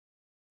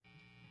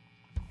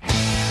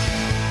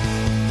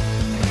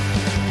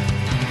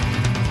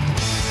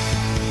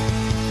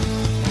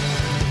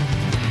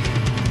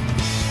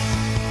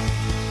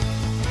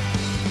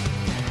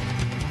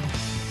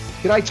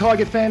G'day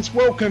Tiger fans,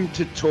 welcome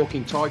to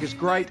Talking Tigers.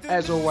 Great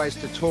as always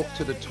to talk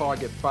to the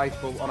Tiger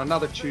faithful on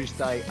another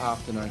Tuesday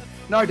afternoon.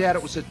 No doubt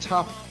it was a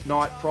tough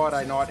night,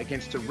 Friday night,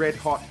 against a red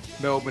hot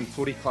Melbourne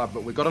Footy Club,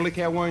 but we've got to lick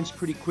our wounds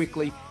pretty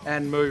quickly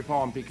and move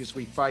on because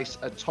we face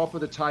a top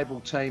of the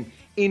table team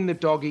in the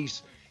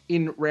Doggies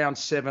in round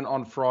 7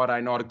 on Friday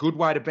night. A good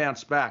way to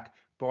bounce back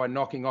by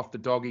knocking off the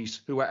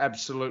Doggies, who are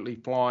absolutely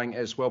flying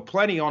as well.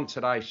 Plenty on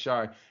today's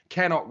show.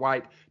 Cannot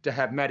wait to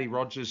have Matty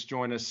Rogers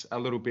join us a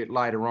little bit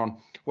later on.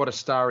 What a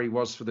star he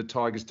was for the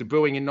Tigers,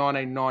 debuting in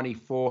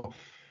 1994,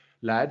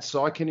 lads.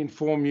 So I can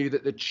inform you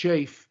that the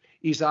Chief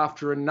is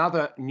after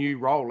another new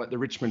role at the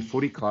Richmond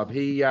Footy Club.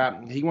 He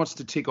wants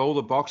to tick all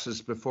the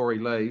boxes before he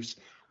leaves.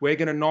 We're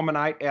going to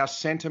nominate our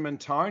sentiment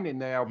tone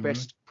in our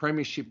best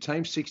premiership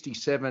team,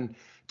 67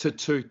 to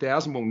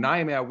 2000. We'll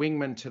name our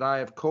wingman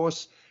today, of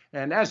course.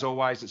 And as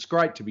always, it's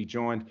great to be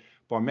joined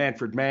by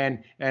Manfred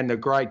Mann and the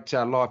great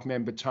life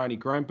member, Tony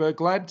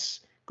Greenberg. Lads,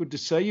 good to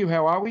see you.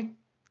 How are we?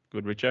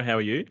 Good, Richard. How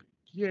are you?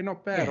 Yeah,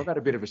 not bad. I've had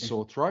a bit of a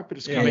sore throat, but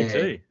it's coming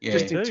too.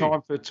 Just in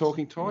time for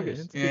Talking Tigers.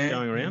 It's a bit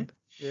going around.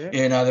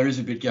 Yeah, no, there is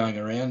a bit going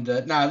around.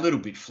 No, a little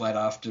bit flat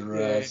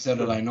after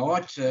Saturday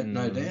night,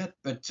 no doubt.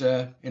 But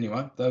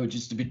anyway, they were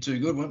just a bit too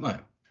good, weren't they?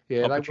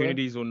 Yeah,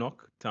 opportunities will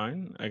knock,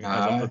 Tone, as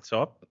off the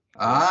top.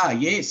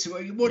 Yes.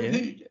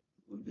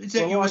 Is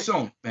that your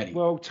song, Matty?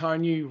 Well,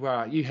 Tone, you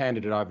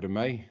handed it over to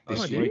me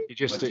this week.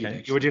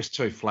 You were just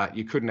too flat.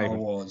 You couldn't even. I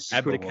was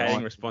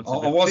abdicating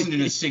responsibility. I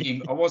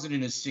wasn't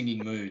in a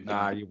singing mood.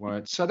 No, you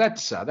weren't. So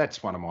that's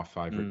one of my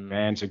favourite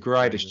bands. A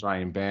great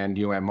Australian band,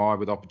 UMI,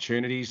 with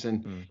opportunities,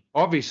 and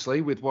obviously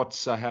with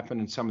what's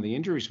happened and some of the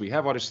injuries we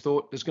have, I just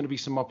thought there's going to be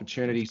some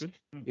opportunities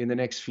in the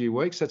next few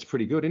weeks. That's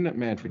pretty good, isn't it,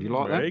 Manfred? You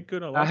like that? Very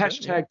good. I like that.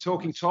 Hashtag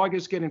Talking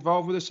Tigers. Get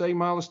involved with us.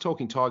 Email us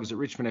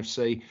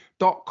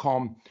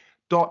talkingtigers@richmondfc.com.au.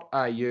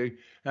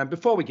 And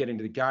before we get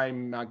into the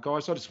game,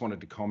 guys, I just wanted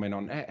to comment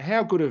on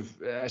how good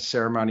of a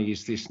ceremony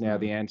is this now,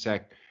 the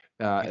Anzac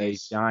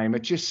game.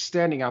 It's just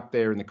standing up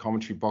there in the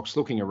commentary box,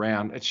 looking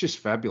around. It's just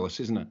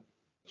fabulous, isn't it?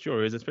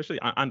 Sure is, especially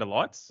under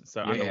lights.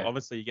 So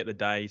obviously you get the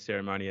day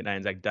ceremony at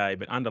Anzac Day,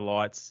 but under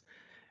lights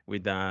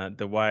with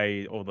the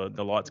way all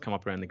the lights come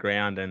up around the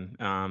ground. And,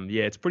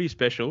 it's pretty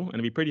special. And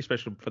it'd be pretty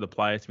special for the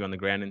players to be on the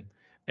ground and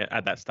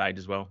at that stage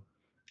as well.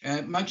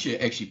 It makes you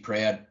actually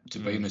proud to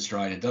be an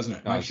Australian, doesn't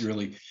it? Makes you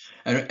really,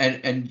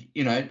 and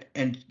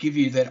give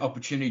you that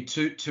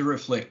opportunity to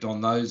reflect on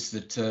those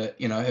that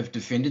have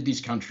defended this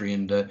country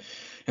and the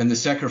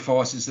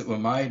sacrifices that were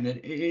made. And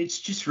it's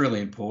just really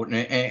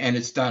important, and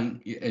it's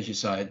done, as you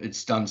say,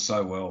 it's done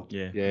so well.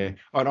 Yeah.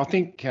 And I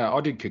think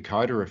I did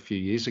Kokoda a few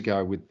years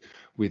ago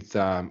with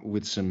a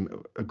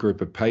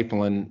group of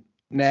people, and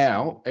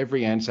now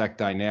every Anzac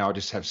Day now I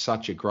just have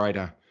such a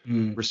greater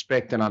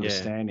respect and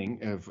understanding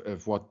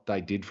of what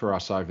they did for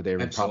us over there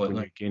in Papua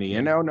New Guinea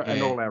and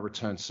all our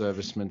returned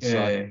servicemen.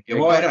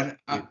 Well, I had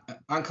an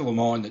uncle of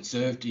mine that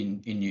served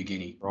in New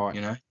Guinea. Right.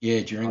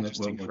 During that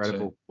World War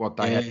II. What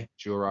they had to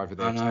endure over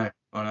there.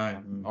 I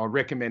know. I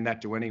recommend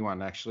that to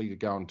anyone, actually, to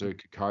go and do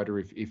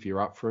Kokoda if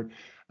you're up for it.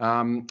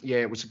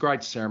 It was a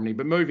great ceremony.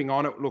 But moving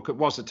on, it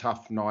was a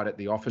tough night at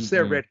the office.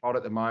 They're red hot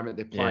at the moment.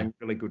 They're playing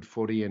really good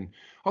footy, and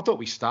I thought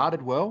we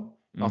started well.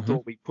 I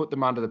thought we put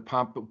them under the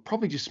pump, but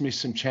probably just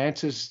missed some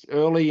chances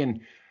early,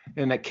 and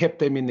that kept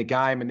them in the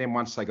game. And then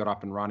once they got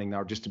up and running, they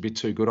were just a bit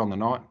too good on the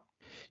night.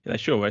 Yeah, they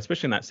sure were,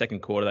 especially in that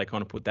second quarter. They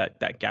kind of put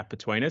that gap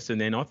between us.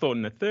 And then I thought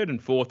in the third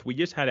and fourth, we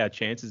just had our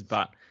chances,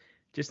 but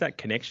just that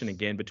connection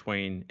again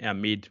between our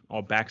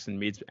backs and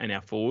mids and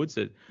our forwards.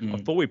 I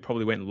thought we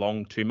probably went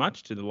long too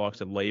much to the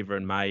likes of Lever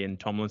and May and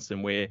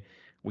Tomlinson, where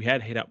we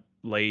had hit up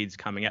leads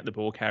coming at the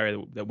ball carrier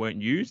that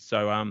weren't used.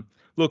 So,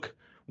 look,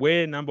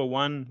 we're number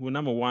one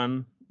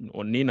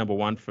or near number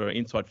one for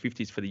inside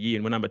 50s for the year,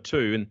 and we're number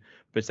 2.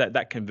 But it's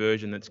that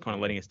conversion that's kind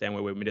of letting us down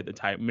where we're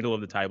middle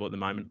of the table at the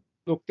moment.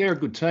 Look, they're a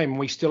good team, and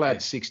we still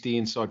had 60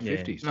 inside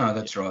 50s. No,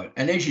 that's right.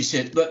 And as you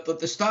said,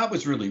 the start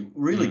was really,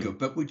 really good,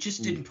 but we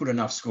just didn't put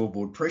enough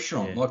scoreboard pressure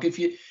on. Like if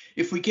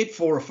we get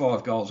 4 or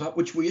 5 goals up,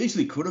 which we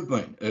easily could have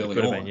been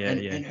early on,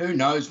 and who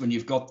knows when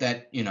you've got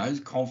that,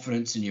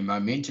 confidence and your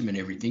momentum and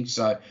everything.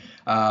 So,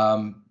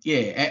 and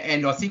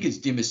I think as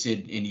Dimmer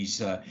said in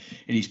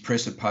his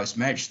presser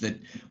post-match that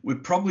we're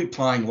probably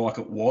playing like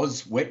it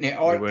was wet.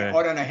 Now,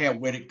 I don't know how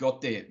wet it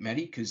got there,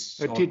 Matty, because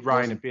it did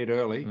rain a bit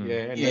early, and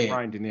it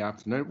rained in the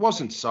afternoon. It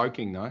wasn't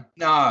soaking, though.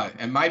 No,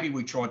 and maybe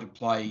we tried to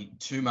play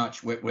too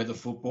much wet weather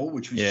football,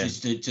 which was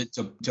just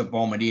to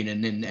bomb it in.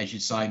 And then, as you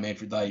say,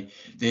 Manfred,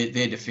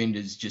 their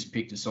defenders just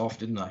picked us off,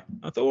 didn't they?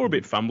 I thought we were a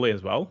bit fumbly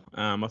as well.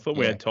 I thought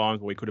we had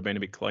times where we could have been a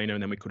bit cleaner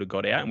and then we could have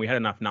got out, and we had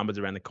enough numbers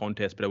around the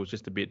contest, but it was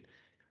just a bit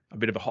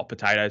of a hot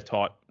potatoes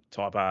type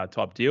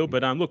deal.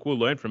 But look, we'll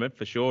learn from it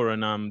for sure.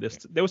 And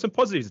there were some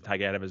positives to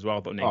take out of it as well.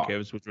 I thought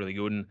Nankervis was really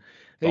good, and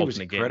he was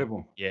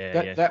incredible.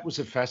 Again. That was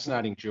a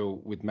fascinating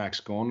duel with Max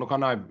Gawn. Look, I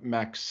know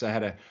Max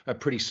had a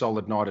pretty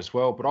solid night as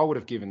well, but I would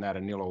have given that a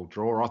 0-0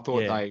 draw. I thought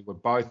they were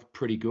both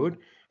pretty good.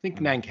 I think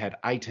Nank had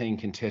 18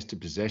 contested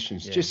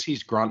possessions. Just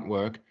his grunt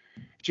work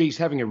He's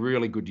having a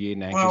really good year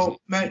now. Well,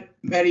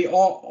 Matty,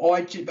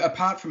 I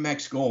apart from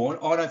Max Gawn,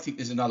 I don't think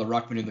there's another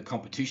ruckman in the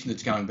competition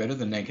that's going better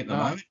than Nank at the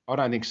moment. I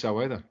don't think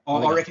so either.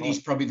 I reckon he's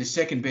probably the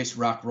second best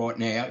ruck right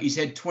now. He's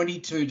had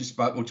 20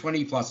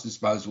 plus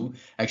disposal,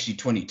 actually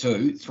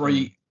 22,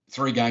 three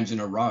games in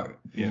a row.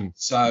 Yeah.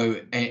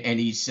 So and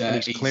his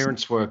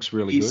clearance work's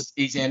really good.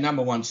 He's our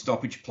number one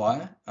stoppage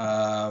player.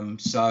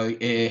 So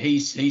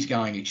he's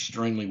going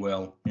extremely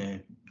well. Yeah.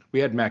 We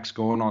had Max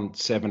Gawn on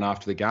 7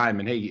 after the game,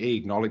 and he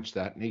acknowledged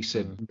that, and he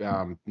said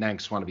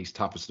Nank's one of his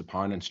toughest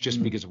opponents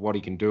just because of what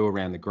he can do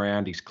around the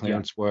ground, his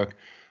clearance work.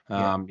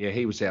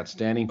 He was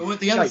outstanding. But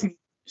the other thing,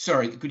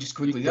 sorry, just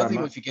quickly, the other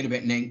thing we forget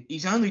about Nank,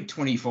 he's only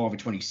 25 or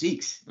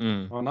 26.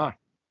 I know.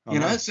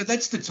 So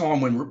that's the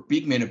time when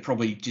big men are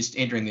probably just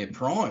entering their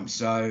prime.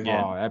 So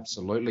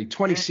absolutely,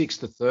 26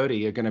 to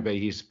 30 are going to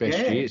be his best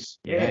years.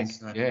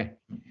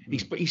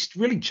 He's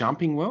really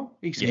jumping well.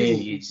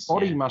 His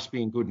body must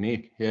be in good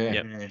nick.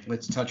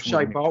 Let's touch.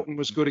 Shea Bolton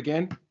was good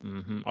again.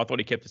 I thought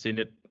he kept us in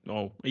it.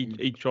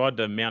 He tried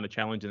to mount a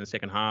challenge in the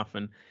second half,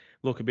 and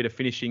look, a bit of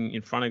finishing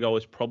in front of goal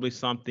is probably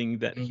something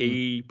that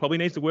he probably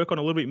needs to work on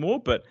a little bit more,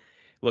 but.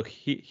 Look,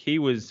 he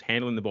was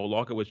handling the ball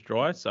like it was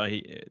dry, so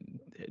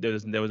there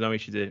was no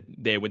issue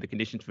there with the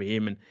conditions for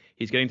him, and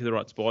he's getting to the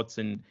right spots,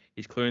 and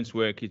his clearance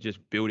work is just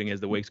building as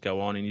the weeks go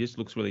on, and he just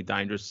looks really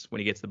dangerous when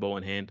he gets the ball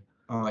in hand.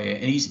 Oh yeah,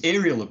 and his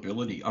aerial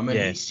ability. I mean,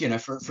 he's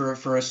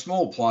for a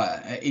small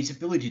player, his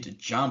ability to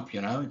jump.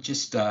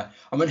 Just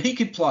he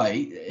could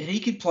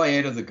play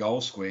out of the goal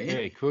square. Yeah,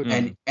 he could.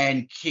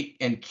 And kick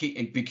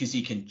and because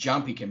he can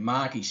jump, he can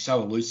mark. He's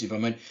so elusive. I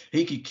mean,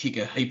 he could kick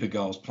a heap of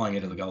goals playing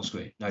out of the goal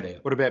square, no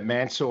doubt. What about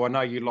Mansell? I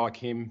know you like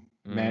him,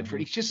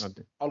 Manfred.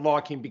 I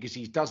like him because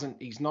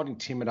he's not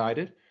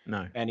intimidated.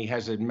 No. And he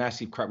has a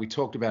massive crack. We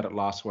talked about it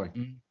last week.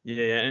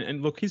 Yeah,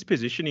 and look, his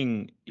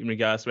positioning in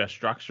regards to our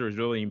structure is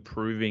really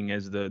improving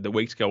as the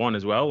weeks go on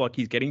as well. Like,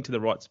 he's getting to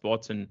the right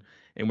spots and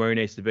where he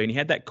needs to be. And he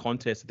had that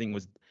contest, I think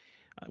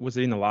was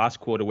it in the last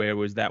quarter, where it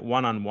was that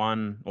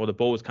one-on-one, or the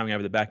ball was coming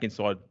over the back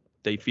inside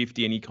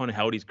D50, and he kind of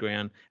held his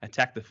ground,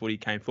 attacked the footy,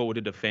 came forward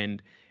to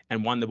defend,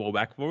 and won the ball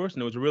back for us.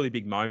 And it was a really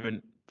big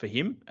moment for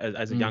him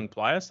as a young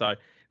player. So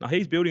now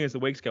he's building as the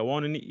weeks go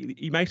on, and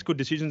he makes good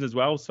decisions as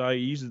well. So he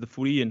uses the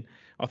footy, and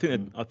I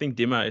think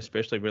Dimmer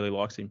especially really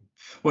likes him.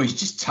 Well, he's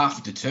just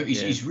tough, determined.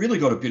 He's really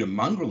got a bit of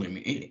mongrel in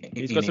him.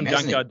 He's got some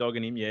junkyard dog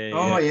in him.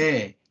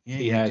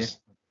 He has.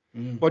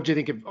 What do you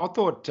think of? I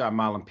thought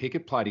Marlon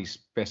Pickett played his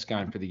best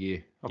game for the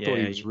year. I thought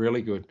he was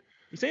really good.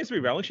 He seems to be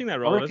relishing that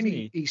role, doesn't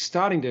he?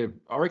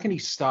 I reckon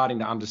he's starting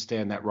to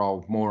understand that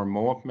role more and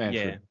more,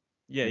 Manfred.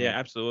 Yeah,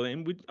 absolutely.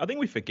 And I think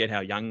we forget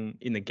how young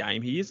in the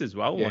game he is as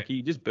well. Like,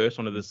 he just burst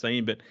onto the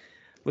scene. But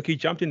look, he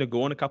jumped into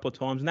Gawn a couple of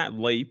times, and that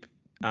leap,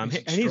 and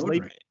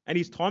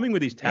his timing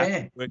with his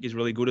tap work is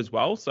really good as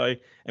well. So,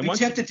 and he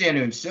tapped it down to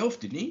himself,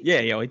 didn't he?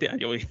 Yeah, he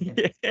did.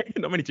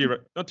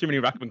 Not too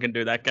many ruckmen can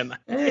do that, can they?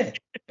 Yeah,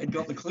 and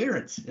got the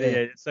clearance.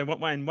 Yeah. So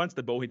once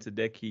the ball hits the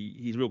deck,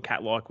 he's real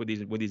cat-like with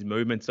his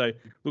movement. So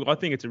look, I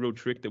think it's a real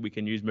trick that we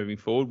can use moving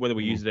forward. Whether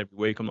we use it every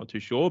week, I'm not too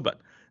sure, but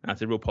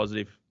it's a real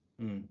positive.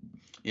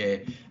 Yeah,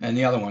 and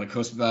the other one, of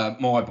course,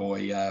 my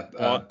boy,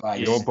 Bates.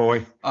 Your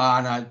boy.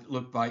 No,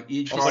 look, Bates.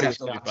 He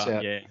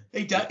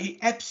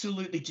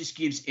absolutely just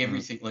gives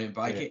everything, Liam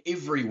Baker,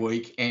 every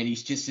week, and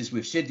he's just, as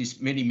we've said this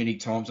many, many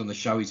times on the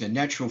show, he's a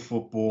natural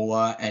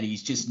footballer, and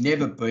he's just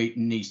never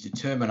beaten. His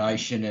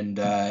determination, and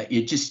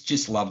you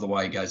just love the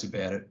way he goes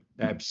about it.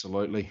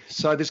 Absolutely.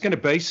 So there's going to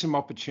be some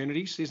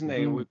opportunities, isn't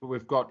there?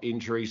 We've got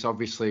injuries,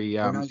 obviously.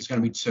 There's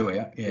going to be 2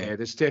 out. Yeah,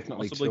 there's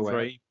definitely possibly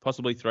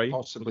three.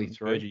 Possibly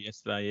three.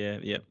 Yesterday,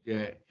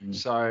 yeah.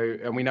 So,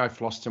 and we know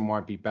Floston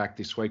won't be back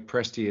this week.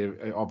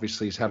 Presty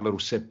obviously has had a little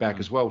setback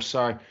as well.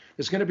 So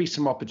there's going to be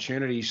some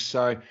opportunities.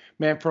 So,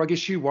 Manfred, I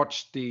guess you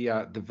watched the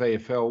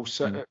VFL.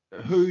 So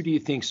who do you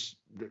think's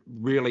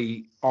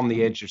really on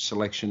the edge of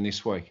selection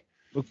this week?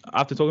 Look,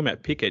 after talking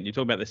about Pickett, you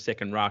talk about the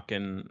second ruck,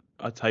 and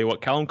I tell you what,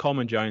 Callum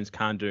Coleman-Jones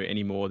can't do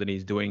any more than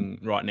he's doing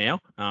right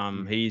now.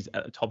 He's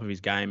at the top of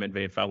his game at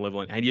VFL level,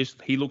 and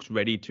he looks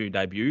ready to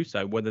debut.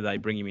 So whether they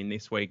bring him in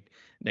this week,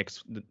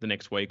 the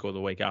next week, or the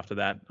week after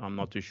that, I'm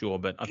not too sure.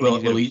 But I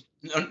think he's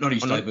not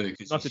his debut.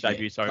 Not the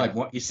debut. Sorry,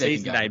 his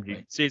season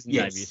debut.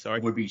 Debut. Sorry,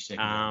 would be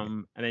second.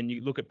 And then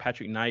you look at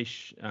Patrick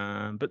Naish.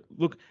 But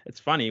look, it's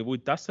funny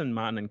with Dustin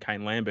Martin and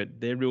Kane Lambert.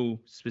 They're real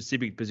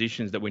specific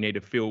positions that we need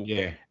to fill.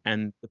 Yeah.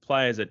 And the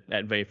players at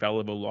VFL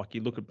level, like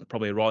you look at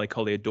probably a Riley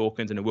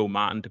Collier-Dawkins and a Will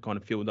Martin to kind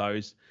of fill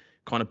those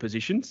kind of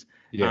positions.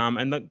 Yeah.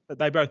 And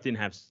they both didn't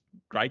have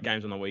great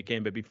games on the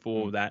weekend, but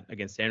before that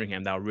against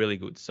Sandringham, they were really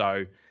good.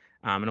 So.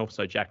 And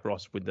also Jack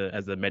Ross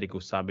as the medical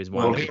sub is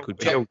one.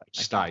 He'll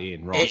stay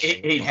in, right?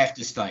 He'd have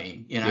to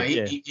stay in.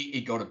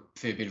 He got a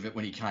fair bit of it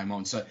when he came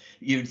on. So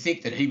you'd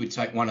think that he would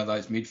take one of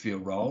those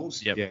midfield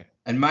roles. Yep. Yeah.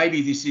 And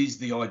maybe this is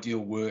the ideal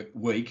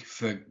week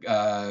for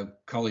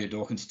Collier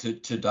Dawkins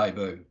to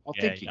debut. I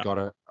think you got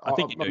to. I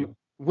think you do.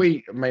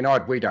 we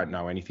don't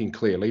know anything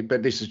clearly,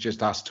 but this is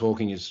just us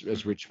talking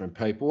as Richmond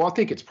people. I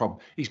think it's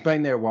probably he's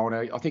been there a while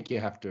now. I think you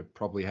have to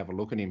probably have a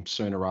look at him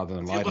sooner rather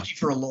than later.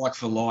 If you're looking for a like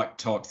for like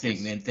type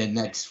thing, then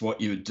that's what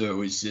you would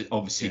do. Is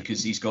obviously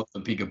because he's got the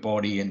bigger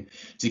body and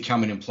to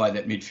come in and play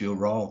that midfield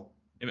role.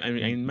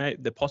 And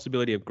mate, the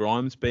possibility of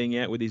Grimes being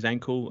out with his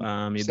ankle,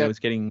 he was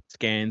getting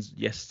scans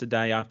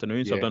yesterday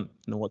afternoon, so I don't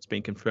know what's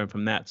been confirmed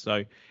from that.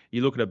 So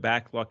you look at a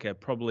back like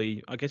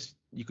probably, I guess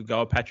you could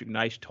go a Patrick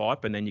Naish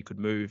type, and then you could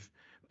move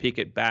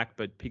Pickett back,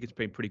 but Pickett's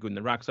been pretty good in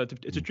the ruck. So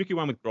it's a tricky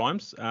one with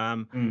Grimes.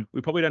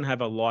 We probably don't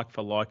have a like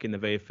for like in the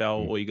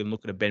VFL, or you can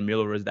look at a Ben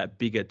Miller as that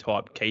bigger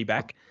type key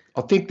back. I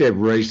think they're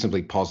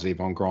reasonably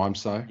positive on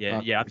Grimes, though.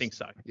 Yeah, I think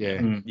so. Yeah.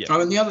 I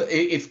mean, the other,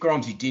 if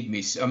Grimesy did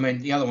miss, I mean,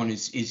 the other one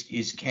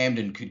is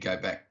Camden could go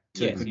back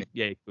too, couldn't he?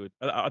 Yeah, he could.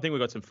 I think we've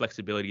got some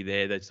flexibility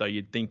there. So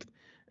you'd think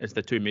it's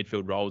the two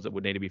midfield roles that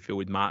would need to be filled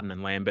with Martin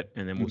and Lambert,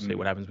 and then we'll see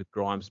what happens with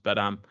Grimes. But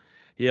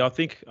I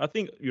think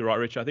you're right,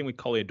 Rich. I think with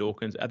Collier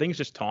Dawkins, I think it's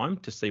just time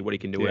to see what he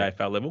can do at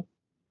AFL level.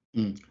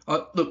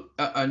 Look,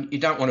 and you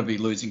don't want to be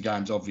losing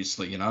games,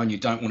 obviously, and you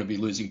don't want to be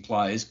losing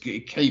players,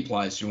 key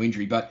players through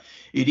injury, but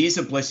it is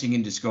a blessing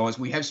in disguise.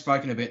 We have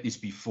spoken about this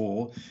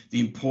before, the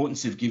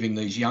importance of giving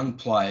these young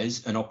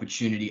players an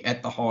opportunity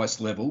at the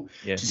highest level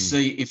to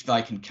see if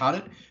they can cut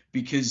it.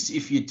 Because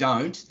if you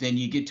don't, then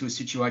you get to a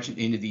situation at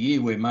the end of the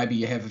year where maybe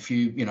you have a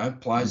few,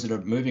 players that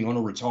are moving on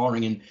or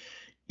retiring, and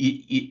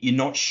you're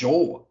not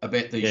sure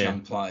about these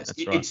young players.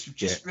 It's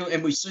just really,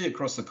 and we see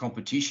across the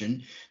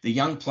competition, the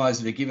young players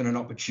that are given an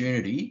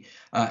opportunity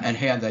and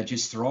how they're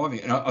just thriving.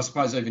 And I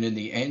suppose even in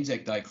the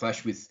Anzac Day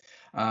clash with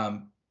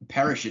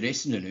Parrish at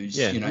Essendon, who's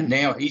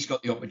now he's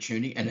got the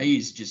opportunity and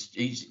he's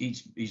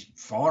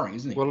firing,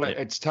 isn't he? Well,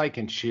 it's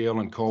taken Shield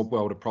and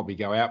Caldwell to probably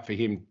go out for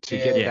him to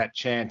get that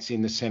chance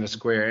in the centre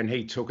square, and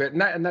he took it.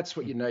 And that's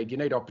what you need. You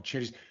need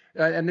opportunities.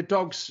 And the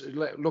Dogs,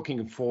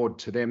 looking forward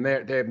to them.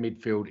 Their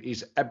midfield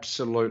is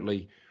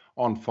absolutely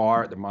on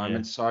fire at the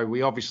moment. So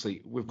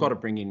we've got to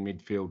bring in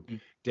midfield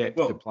depth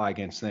to play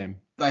against them.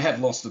 They have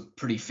lost a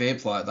pretty fair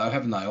player though,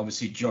 haven't they?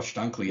 Obviously, Josh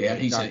Dunkley out.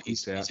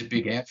 He's a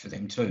big out for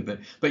them too. But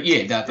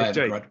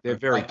they're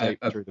very deep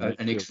through the midfield,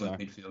 an excellent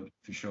midfield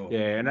for sure.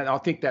 Yeah, and I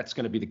think that's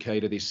going to be the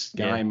key to this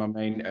game. I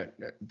mean,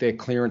 their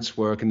clearance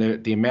work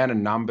and the amount of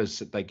numbers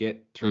that they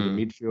get through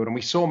the midfield. And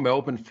we saw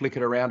Melbourne flick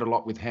it around a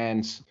lot with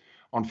hands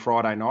on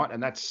Friday night,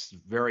 and that's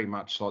very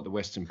much like the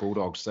Western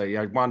Bulldogs. They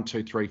 1,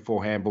 2, 3,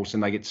 4 handballs,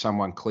 and they get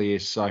someone clear.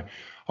 So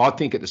I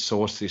think at the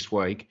source this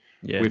week,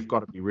 we've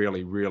got to be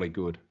really, really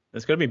good.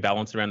 There's got to be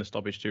balance around the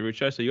stoppage too,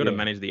 Richo. So you got to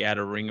manage the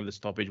outer ring of the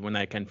stoppage when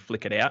they can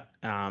flick it out.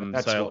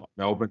 That's what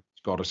Melbourne's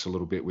got us a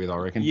little bit with, I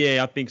reckon.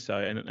 Yeah, I think so.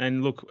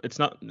 And look, it's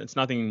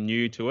nothing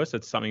new to us.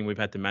 It's something we've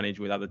had to manage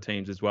with other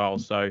teams as well.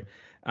 So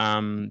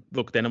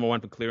look, they're number one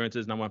for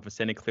clearances, number one for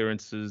centre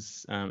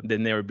clearances.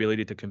 Then their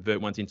ability to convert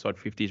once inside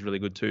 50 is really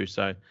good too.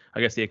 So I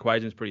guess the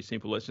equation is pretty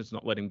simple. Let's just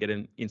not let them get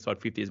in inside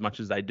 50 as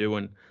much as they do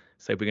and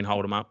see if we can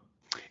hold them up.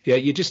 Yeah,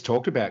 you just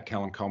talked about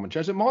Callum Coleman,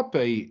 Jones. It might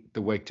be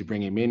the week to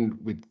bring him in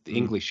with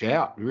English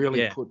out.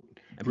 Really put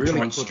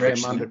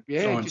them under.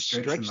 Yeah, just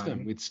stretch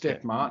them with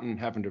Steph Martin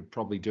having to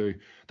probably do.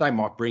 They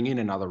might bring in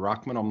another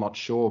ruckman. I'm not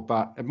sure,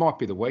 but it might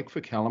be the week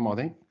for Callum, I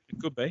think. It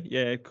could be.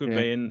 Yeah, it could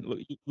be. And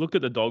look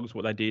at the Dogs,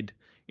 what they did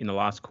in the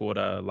last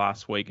quarter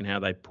last week, and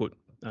how they put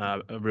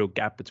a real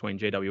gap between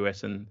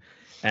GWS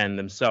and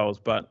themselves.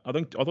 But I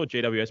thought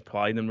GWS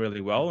played them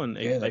really well, and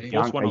they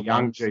forced one-on-ones.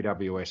 Young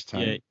GWS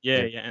team.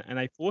 Yeah, and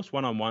they forced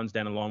one-on-ones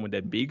down the line with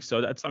their bigs.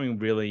 So that's something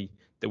really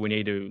that we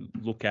need to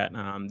look at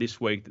this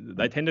week.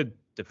 They tend to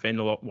defend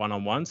a lot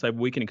one-on-one, so if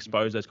we can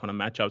expose those kind of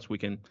matchups, we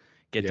can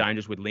get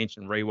dangerous with Lynch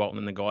and Rewalt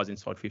and the guys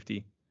inside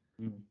 50.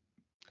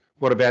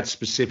 What about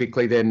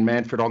specifically then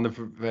Manfred on the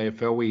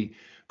VFL? We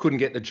couldn't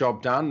get the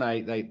job done.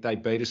 They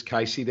beat us,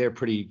 Casey. They're a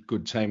pretty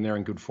good team. They're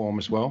in good form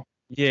as well.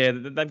 Yeah,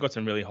 they've got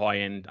some really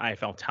high-end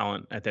AFL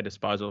talent at their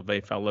disposal at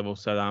VFL level.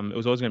 So it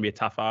was always going to be a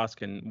tough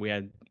ask, and we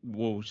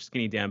were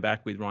skinny down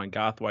back with Ryan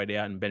Garthwaite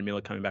out and Ben Miller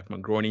coming back from a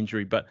groin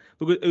injury. But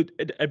look,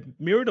 it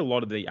mirrored a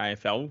lot of the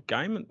AFL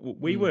game.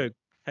 We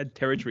had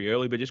territory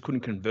early, but just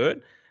couldn't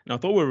convert. And I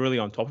thought we were really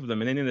on top of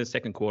them. And then in the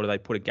second quarter, they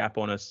put a gap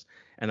on us,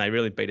 and they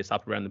really beat us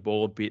up around the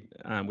ball a bit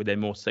with their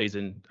more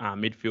seasoned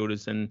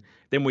midfielders. And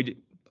then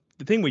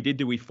the thing we did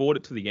do, we fought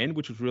it to the end,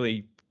 which was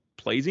really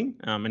pleasing.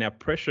 And our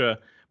pressure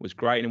was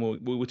great, and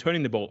we were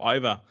turning the ball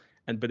over.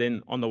 But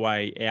then on the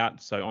way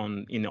out, so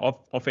in the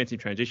offensive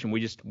transition,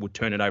 we just would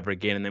turn it over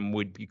again, and then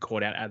we'd be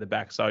caught out the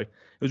back. So it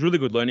was a really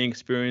good learning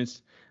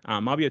experience.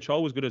 Mabior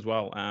Chol was good as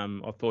well.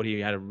 I thought he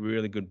had a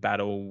really good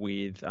battle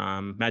with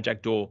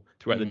Majak Daw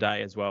throughout the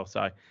day as well.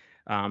 So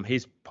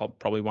he's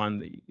probably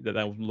one that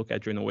they'll look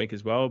at during the week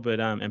as well. But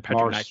and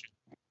Patrick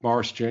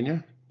Morris Jr.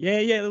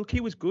 Yeah. Look,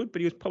 he was good,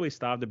 but he was probably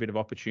starved a bit of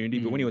opportunity.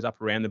 But when he was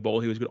up around the ball,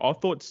 he was good. I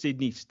thought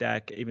Sydney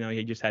Stack, even though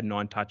he just had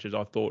 9 touches,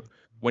 I thought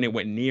when it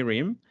went near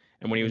him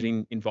and when he was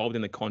involved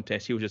in the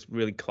contest, he was just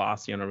really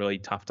classy on a really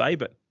tough day.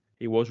 But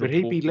he was. Would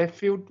he be left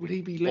field?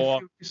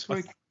 This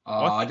week?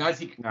 I don't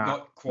think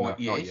not quite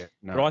yet. Not yet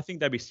no. But I think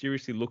they'd be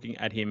seriously looking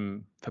at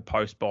him for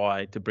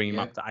post-buy to bring him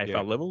up to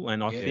AFL level.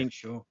 And I think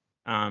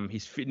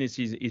his fitness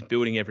is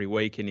building every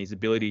week, and his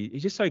ability,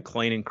 he's just so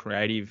clean and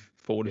creative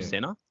forward of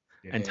centre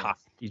and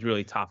tough. He's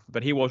really tough.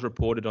 But he was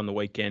reported on the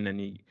weekend, and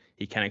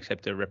he can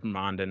accept a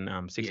reprimand and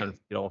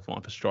 $650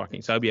 fine for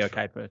striking. So he'll be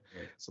okay for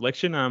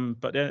selection.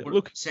 But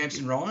look.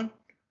 Samson Ryan?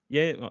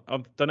 Yeah,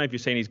 I don't know if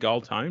you've seen his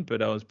goal, Tone,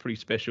 but it was pretty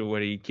special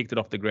when he kicked it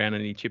off the ground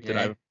and he chipped it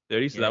over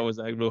 30. So that was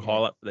a real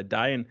highlight for the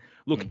day. And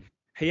look,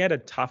 he had a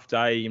tough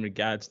day in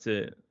regards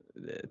to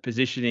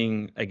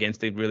positioning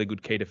against a really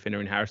good key defender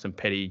in Harrison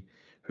Petty,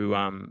 who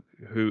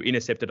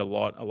intercepted a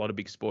lot of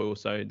big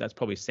spoils. So that's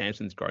probably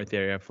Samson's growth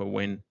area for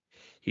when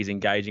he's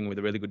engaging with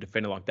a really good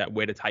defender like that,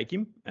 where to take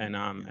him and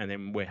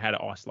then how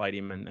to isolate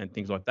him and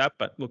things like that.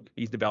 But look,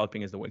 he's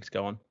developing as the weeks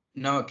go on.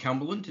 Noah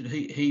Cumberland, did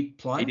he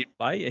play? He did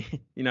play.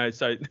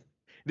 So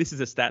this is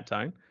a stat,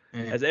 Tone.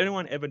 Yeah. Has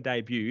anyone ever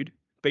debuted,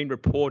 been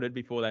reported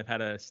before they've had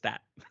a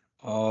stat?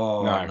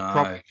 Oh,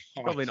 no.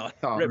 Probably not.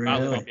 Brett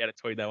Bartlett might be able to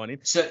tweet that one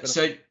in.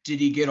 So did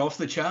he get off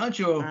the charge?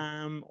 Or?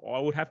 I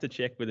would have to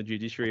check with the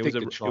judiciary.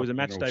 It was a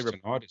match day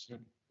report.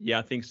 Yeah,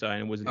 I think so.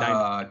 And it was a day.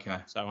 Okay.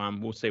 So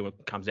we'll see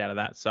what comes out of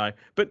that. So,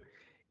 but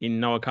in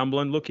Noah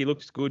Cumberland, look, he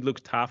looks good, looks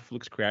tough,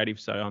 looks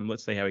creative. So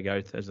let's see how he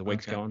goes as the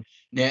weeks go on.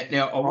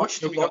 Now I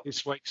watched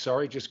this week.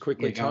 Sorry, just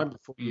quickly, Tom,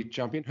 before you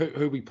jump in.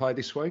 Who we play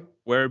this week?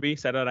 Werribee,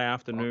 Saturday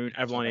afternoon,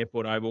 Avalon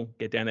Airport Oval.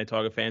 Get down there,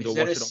 Tiger fans, or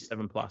watch it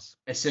on 7+.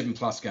 A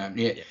 7+ game,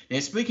 yeah. Now,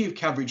 speaking of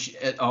coverage,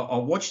 I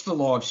watched the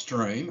live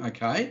stream.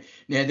 Okay.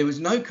 Now there was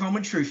no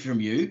commentary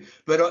from you,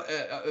 but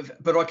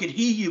I could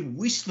hear you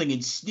whistling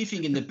and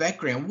sniffing in the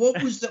background.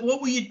 What was that?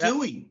 What were you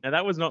doing? Now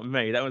that was not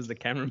me. That was the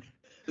cameraman.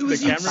 It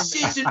was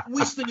incessant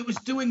whistling. It was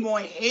doing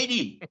my head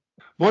in.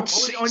 I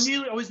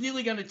was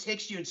nearly going to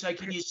text you and say,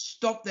 "Can you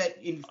stop that?"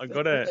 I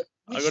got a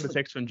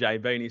text from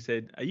JB and he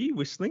said, "Are you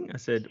whistling?" I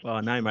said,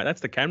 "Well, no, mate. That's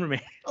the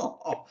cameraman."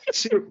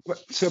 So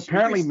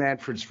apparently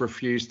Manfred's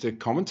refused to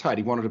commentate.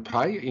 He wanted a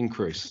pay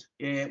increase.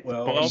 Yeah,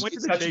 well, I went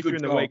to the chief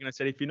during the week and I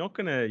said, "If you're not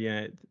going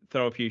to,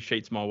 throw a few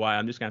sheets my way,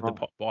 I'm just going to have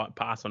to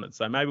pass on it."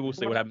 So maybe we'll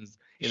see what happens.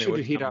 Should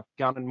have hit up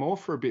Gunn more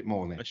for a bit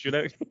more then. I should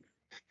have.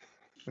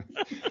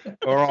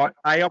 All right.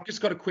 Hey, I've just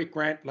got a quick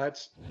rant,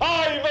 lads.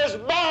 I'm as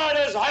mad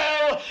as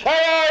hell.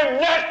 I'm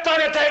not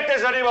going to take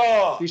this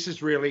anymore. This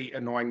is really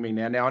annoying me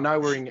now. Now, I know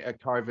we're in a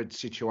COVID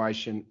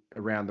situation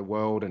around the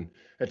world and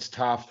it's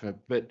tough,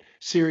 but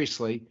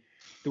seriously,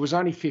 there was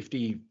only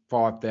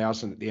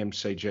 55,000 at the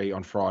MCG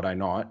on Friday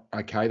night.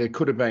 Okay, there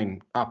could have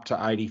been up to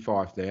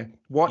 85 there.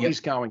 What is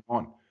going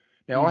on?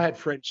 Now, I had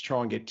friends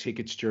try and get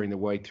tickets during the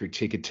week through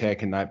Ticket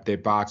Tech and their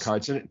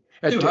barcodes.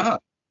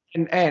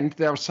 And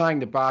they were saying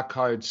the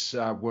barcodes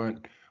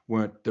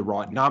weren't the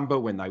right number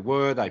when they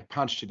were. They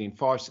punched it in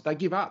 5. So they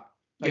give up.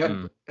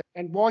 And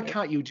why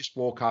can't you just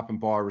walk up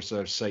and buy a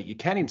reserve seat? You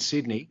can in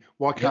Sydney.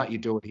 Why can't you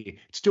do it here?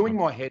 It's doing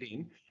my head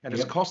in, and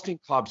it's costing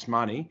clubs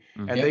money.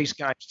 And these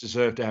games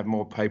deserve to have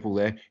more people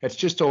there. It's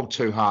just all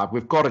too hard.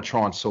 We've got to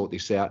try and sort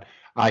this out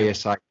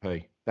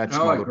ASAP. That's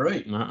I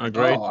agree. I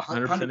agree.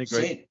 100%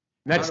 agree.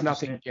 And that's 100%.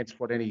 Nothing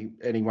against what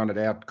anyone at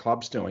our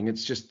club's doing.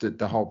 It's just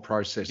the whole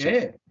process.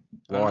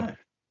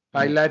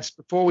 Hey, lads,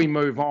 before we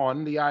move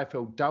on, the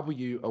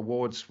AFLW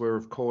awards were,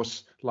 of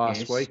course,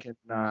 last week, and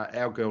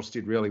our girls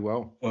did really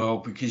well. Well,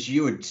 because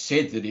you had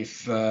said that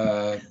if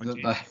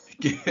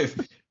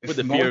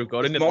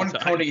Mon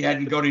Conti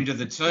hadn't got into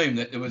the team,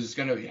 that there was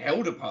going to be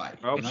hell to pay.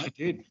 Well, she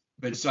did.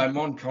 But so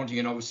Mon Conti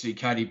and obviously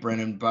Katie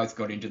Brennan both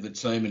got into the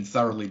team and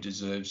thoroughly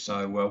deserved.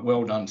 So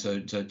well done to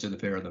the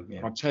pair of them.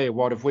 Yeah. I'll tell you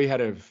what, if we had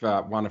have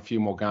won a few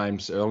more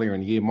games earlier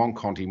in the year, Mon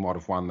Conti might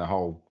have won the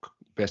whole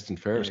best and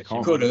fairest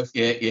comp. Could have,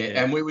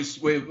 yeah. And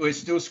we're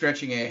still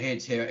scratching our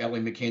heads how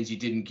Ellie McKenzie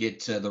didn't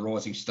get the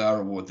Rising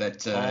Star Award.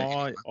 That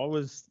I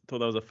thought that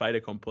was a fait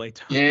accompli.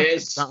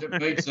 Yes,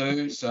 me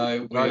too.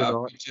 So we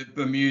are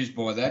bemused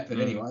by that. But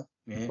anyway.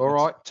 Yeah, all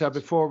right. So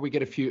before we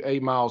get a few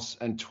emails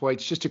and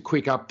tweets, just a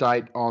quick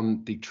update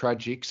on the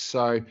Tragics.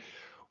 So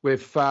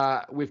we've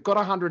got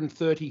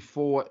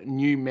 134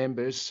 new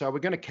members. So we're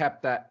going to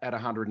cap that at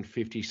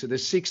 150. So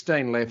there's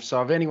 16 left.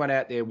 So if anyone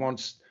out there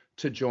wants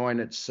to join,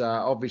 it's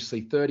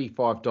obviously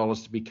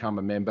 $35 to become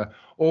a member.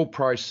 All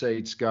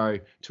proceeds go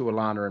to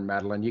Alana and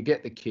Madeline. You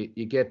get the kit,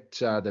 you get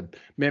the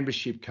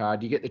membership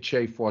card, you get the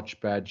Chief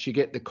Watch badge, you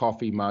get the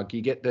coffee mug,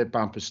 you get the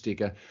bumper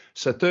sticker.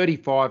 So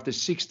 35,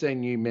 there's 16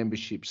 new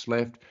memberships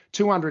left,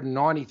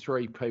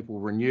 293 people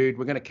renewed.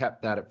 We're going to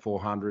cap that at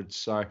 400.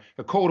 So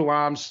a call to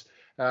arms.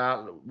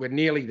 We're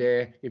nearly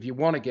there. If you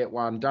want to get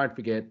one, don't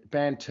forget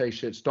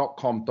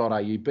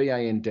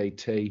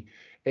bandtshirts.com.au,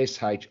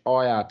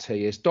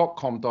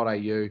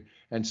 bandtshirts.com.au,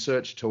 and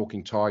search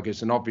Talking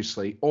Tigers. And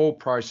obviously all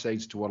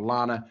proceeds to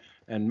Alana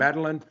and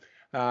Madeline.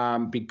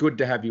 Be good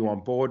to have you on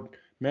board.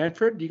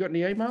 Manfred, you got any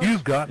emails?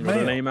 You've got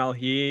an email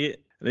here.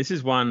 This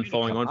is one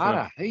following on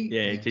from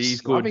he's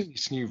good. Loving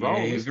this new role.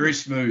 Yeah, very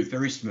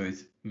smooth.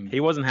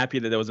 He wasn't happy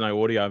that there was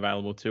no audio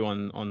available too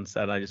on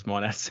Saturday, just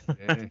might add.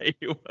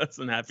 He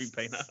wasn't happy,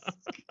 Peanut.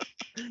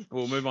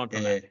 We'll move on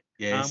from that.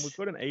 Yes. We've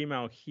got an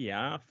email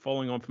here,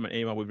 following on from an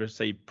email we've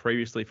received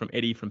previously from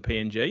Eddie from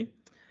PNG.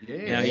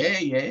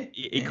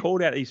 He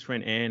called out his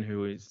friend Anne,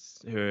 who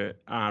is her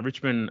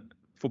Richmond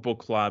Football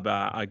Club,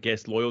 I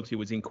guess, loyalty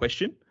was in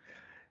question.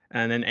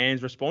 And then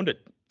Anne's responded.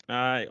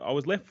 I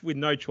was left with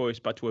no choice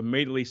but to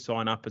immediately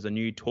sign up as a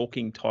new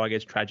Talking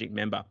Tigers tragic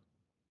member.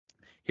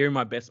 Hearing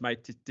my best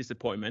mate's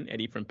disappointment,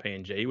 Eddie from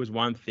PNG, was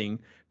one thing,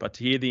 but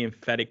to hear the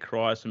emphatic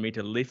cries for me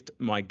to lift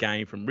my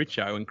game from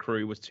Richo and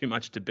crew was too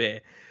much to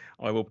bear.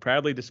 I will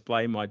proudly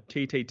display my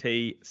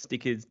TTT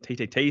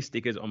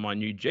stickers on my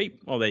new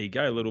Jeep. Oh, there you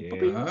go, little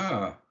puppy.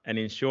 And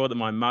ensure that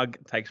my mug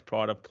takes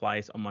pride of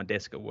place on my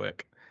desk at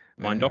work.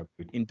 My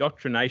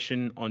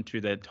indoctrination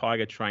onto the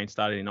Tiger train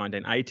started in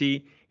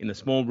 1980 in the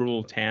small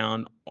rural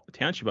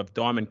township of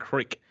Diamond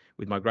Creek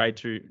with my grade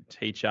 2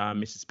 teacher,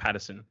 Mrs.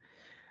 Patterson,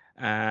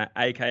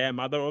 aka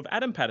mother of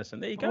Adam Patterson.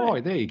 There you go. Oh,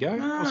 there you go.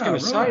 I was going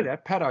to say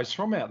that. Paddo's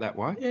from out that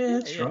way. Yeah,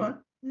 that's right.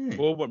 Yeah.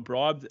 Baldwin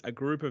bribed a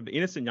group of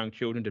innocent young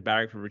children to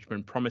barrack for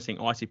Richmond, promising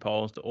icy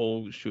poles to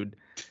all should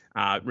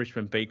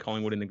Richmond beat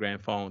Collingwood in the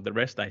grand final. The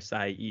rest, they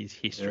say, is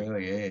history. Oh,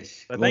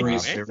 yes. So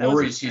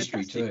glorious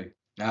history too.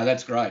 No,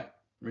 that's great.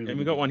 Really. And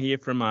we've got one here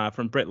from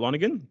Brett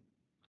Lonergan.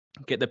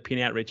 Get the pin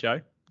out,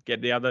 Richo.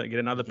 Get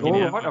another pin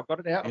out. Right, I've got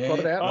it out. I've got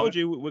it out. I told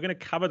you we're going to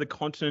cover the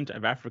continent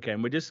of Africa,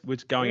 and we're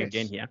going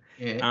again here.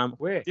 Yeah.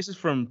 Where? This is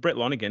from Brett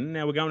Lonergan.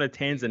 Now we're going to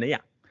Tanzania.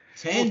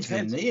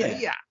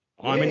 Tanzania.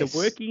 I'm in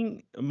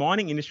the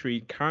mining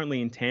industry currently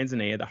in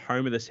Tanzania, the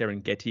home of the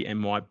Serengeti, and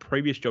my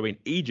previous job in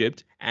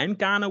Egypt and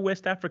Ghana,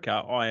 West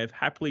Africa. I have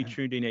happily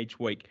tuned in each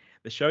week.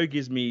 The show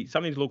gives me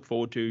something to look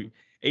forward to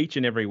each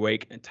and every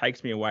week and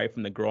takes me away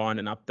from the grind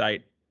and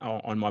update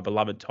on my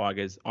beloved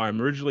Tigers. I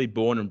am originally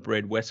born and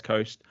bred west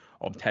coast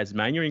of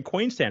Tasmania in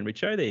Queenstown.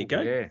 Richo, there you go.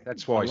 Yeah,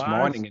 that's why he's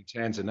mining in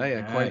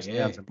Tanzania.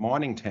 Queenstown's a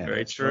mining town.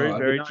 Very true,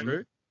 very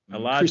true. A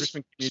large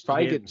Richmond community.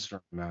 Fagan's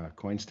from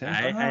Queenstown.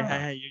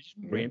 Hey, you're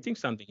just preempting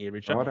something here,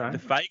 Richo. The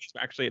Fagans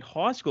were actually at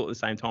high school at the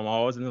same time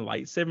I was in the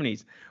late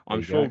 70s.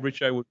 I'm sure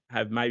Richo would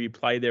have maybe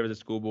played there as a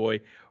schoolboy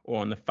or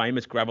on the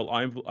famous gravel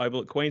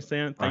oval at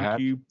Queenstown.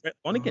 Thank you, Brett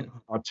Lonergan.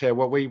 I'll tell you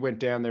what, we went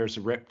down there as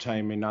a rep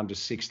team in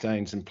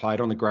under-16s and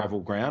played on the gravel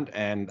ground,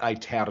 and they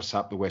tout us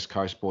up, the West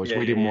Coast boys.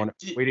 We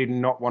did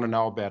not want to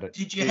know about it.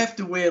 Did you have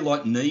to wear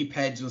like knee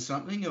pads or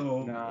something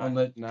on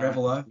the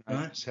gravel oval?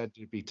 No, it just had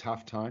to be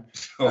tough tone.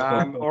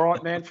 All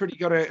right, Manfred, you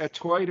got a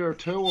tweet or a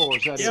two, or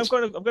is that? Yeah,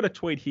 I've got a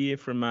tweet here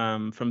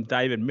from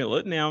David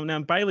Millett. Now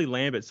Bailey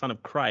Lambert, son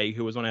of Craig,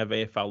 who was on our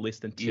VFL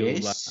list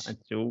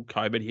until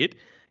COVID hit,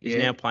 is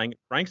now playing at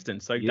Frankston.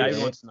 So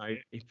David wants to know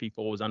if he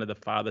falls under the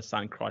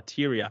father-son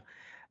criteria.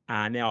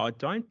 Now, I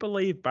don't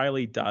believe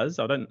Bailey does.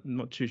 I'm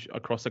not too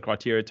across the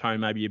criteria. Tone,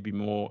 maybe you'd be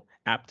more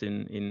apt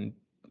in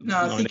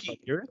I think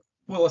criteria.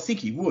 Well, I think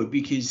he would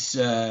because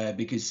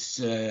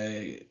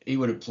he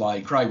would have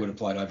played. Craig would have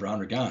played over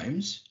 100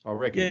 games. I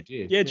reckon he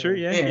did. Yeah, true.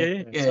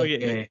 Yeah. So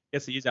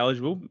yes, he is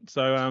eligible.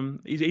 So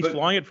he's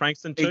flying at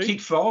Frankston too. He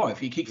kicked 5.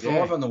 He kicked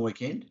 5 on the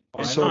weekend.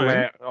 I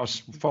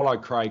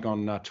followed Craig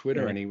on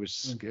Twitter, and he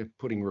was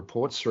putting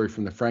reports through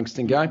from the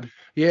Frankston game.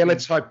 Yeah,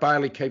 let's hope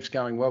Bailey keeps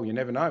going well. You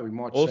never know. We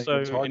might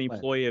also see an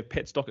employee of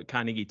Pet Stock at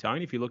Carnegie,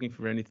 Tone. If you're looking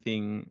for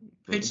anything,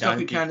 Pet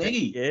Stock at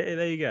Carnegie. Yeah,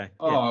 there you go.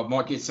 Oh, I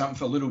might get something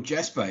for little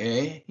Jasper.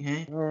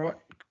 Yeah. All right.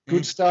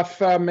 Good stuff,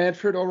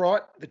 Manfred. All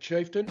right, the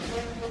Chieftain.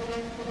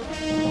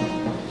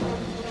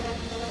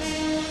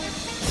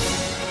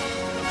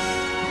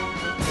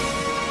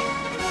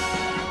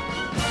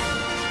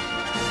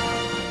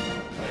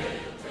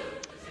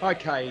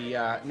 Okay,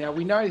 now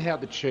we know how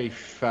the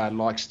Chief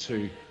likes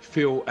to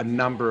fill a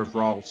number of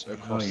roles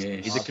across.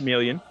 He's a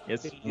chameleon.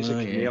 Yes, he's a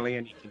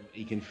chameleon.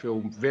 He can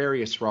fill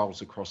various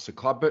roles across the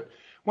club. But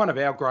one of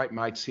our great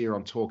mates here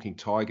on Talking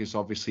Tigers,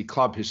 obviously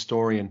club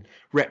historian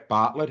Rhett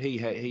Bartlett.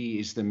 He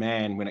is the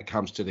man when it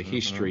comes to the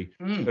history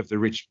of the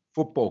Richmond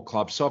Football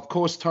Club. So, of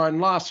course,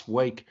 Tone, last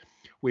week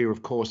we were,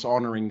 of course,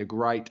 honouring the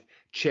great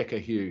Checker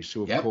Hughes,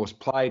 who, of course,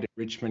 played at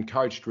Richmond,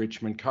 coached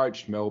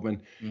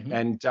Melbourne,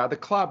 and the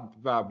club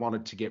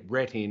wanted to get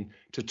Rhett in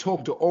to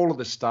talk to all of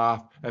the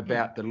staff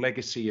about the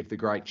legacy of the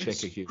great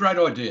Checker Hughes. Great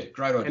idea.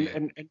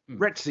 And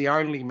Rhett's the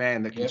only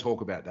man that can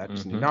talk about that,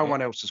 isn't he? No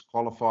one else is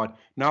qualified.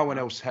 No one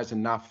else has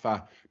enough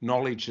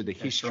knowledge of the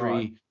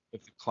history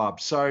of the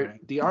club. So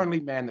the only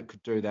man that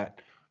could do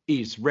that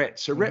is Rhett.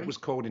 So Rhett was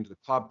called into the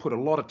club, put a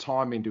lot of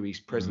time into his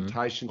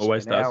presentations.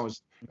 Always does.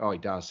 Hours. Oh, he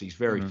does. He's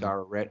very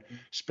thorough, Rhett.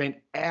 Spent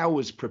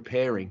hours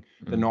preparing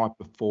the night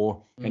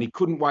before, and he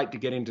couldn't wait to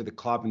get into the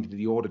club, into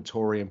the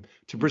auditorium,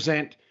 to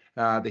present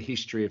the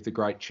history of the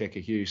great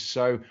Checker Hughes.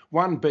 So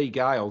 1B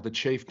Gale, the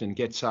chieftain,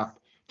 gets up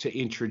to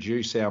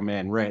introduce our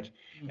man Rhett.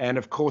 And,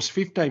 of course,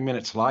 15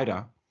 minutes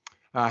later,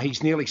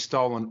 he's nearly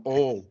stolen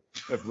all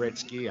of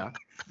Rhett's gear.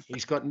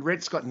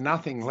 Rhett's got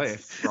nothing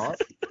left, right?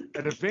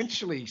 And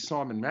eventually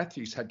Simon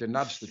Matthews had to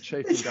nudge the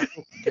chief and go,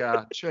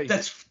 look,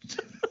 Chief,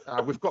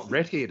 we've got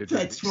Rhett here today.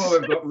 That's why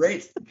we've got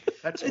Rhett.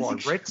 That's why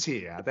Rhett's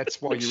here.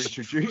 That's why you're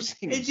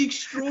introducing him. It's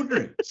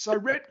extraordinary. So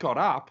Rhett got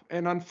up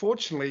and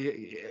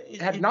unfortunately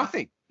had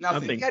nothing.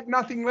 Nothing. He had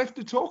nothing left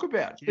to talk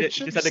about. Just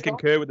had to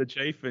concur with the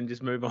chief and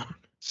just move on.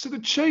 So the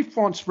chief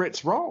wants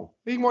Rhett's role.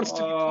 He wants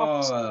to be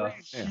top.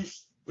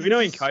 Well,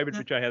 in COVID,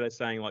 which how they're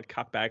saying like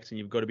cutbacks and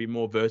you've got to be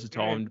more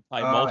versatile and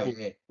play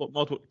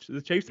multiple.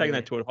 The Chief's taking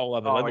that to a whole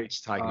other level.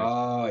 He's taking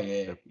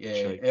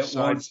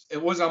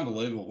It was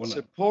unbelievable, wasn't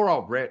it? Poor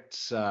old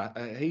Rhett's,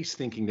 he's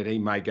thinking that he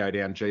may go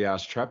down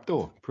GR's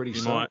trapdoor pretty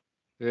soon. Might.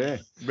 Yeah.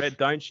 Rhett,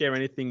 don't share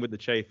anything with the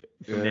chief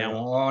from now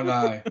on.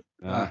 Oh,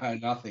 no,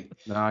 nothing.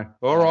 No.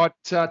 All right,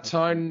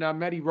 Tone,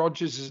 Matty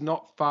Rogers is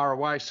not far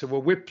away, so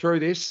we'll whip through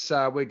this.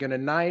 We're going to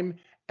name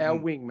our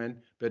wingman,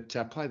 but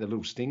play the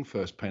little sting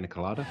first, Pina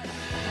Colada.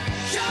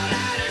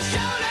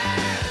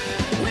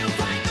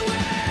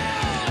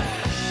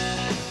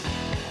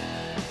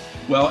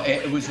 Well,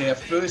 it was our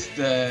first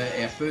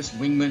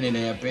wingman in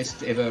our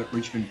best ever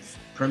Richmond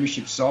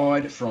Premiership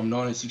side from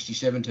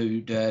 1967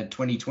 to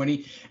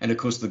 2020, and of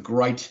course the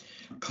great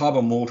club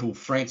immortal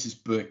Francis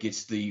Burke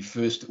gets the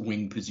first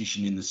wing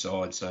position in the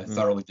side, so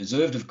thoroughly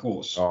deserved, of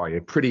course. Oh yeah,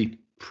 pretty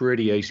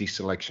easy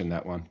selection,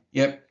 that one.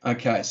 Yep.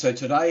 Okay. So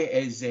today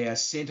as our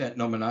centre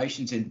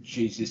nominations, and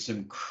geez, there's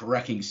some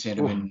cracking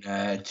centremen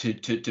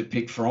to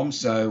pick from.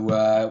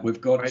 So we've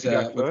got.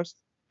 Go first.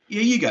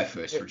 Yeah, you go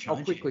first for a change.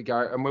 I'll quickly go,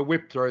 and we'll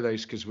whip through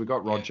these because we've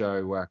got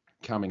Rojo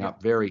coming up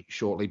very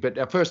shortly. But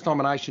our first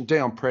nomination,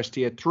 Dion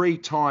Prestia,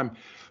 3-time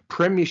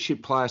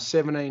Premiership player,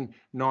 17,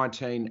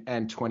 19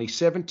 and 20,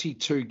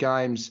 72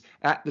 games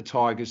at the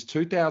Tigers,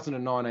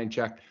 2019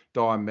 Jack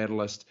Dyer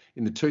medalist.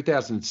 In the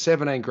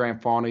 2017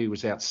 grand final, he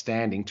was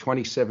outstanding,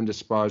 27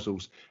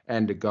 disposals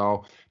and a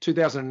goal.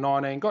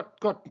 2019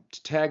 got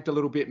tagged a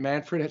little bit,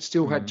 Manfred, it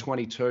still had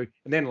 22.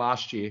 And then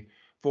last year,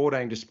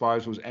 14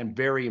 disposals and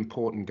very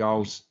important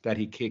goals that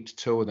he kicked,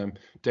 2 of them,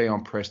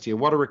 Dion Prestia.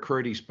 What a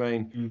recruit he's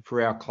been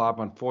for our club.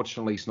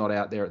 Unfortunately, he's not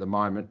out there at the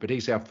moment, but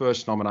he's our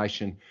first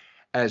nomination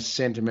as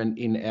centreman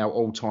in our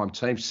all-time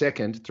team.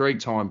 Second,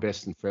 3-time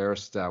best and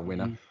fairest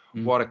winner.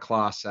 What a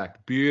class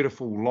act.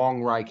 Beautiful,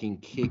 long raking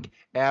kick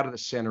out of the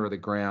centre of the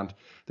ground.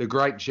 The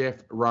great Jeff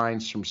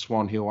Rains from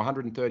Swan Hill,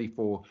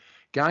 134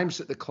 games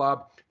at the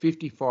club,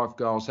 55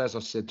 goals, as I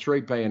said,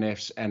 3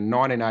 BNFs and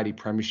 1980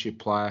 Premiership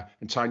player.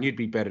 And Tone, you'd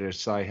be better to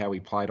say how he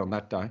played on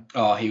that day.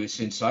 Oh, he was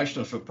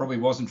sensational. If it probably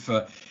wasn't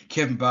for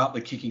Kevin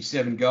Bartlett kicking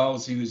 7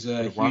 goals, he was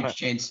a huge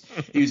chance.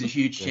 He was a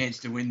huge chance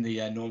to win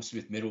the Norm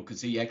Smith medal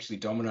because he actually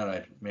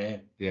dominated,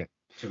 man. Yeah.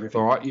 Terrific.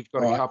 All right, you've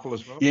got a couple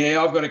as well.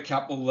 Yeah, I've got a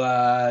couple,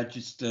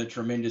 just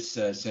tremendous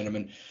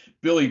sentiment.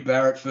 Billy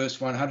Barrett, first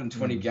one,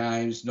 120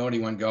 games,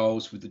 91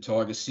 goals with the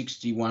Tigers,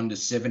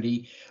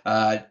 61-70.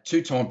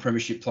 2-time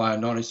Premiership player,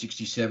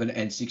 1967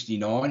 and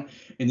 69.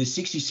 In the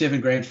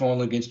 67 grand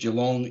final against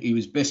Geelong, he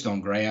was best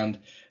on ground,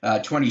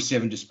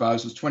 27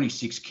 disposals,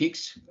 26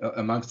 kicks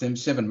amongst them,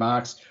 7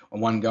 marks on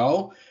 1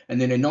 goal.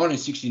 And then in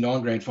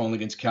 1969 grand final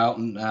against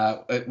Carlton,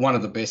 one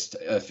of the best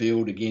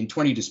field again,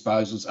 20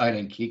 disposals,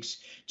 18 kicks,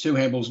 2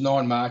 handballs,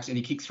 9 marks, and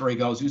he kicked 3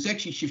 goals. He was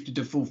actually shifted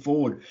to full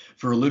forward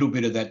for a little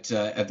bit of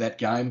that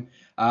game.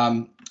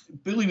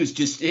 Billy was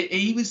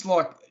he was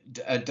like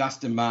a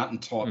Dustin Martin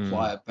type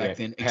player back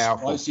then.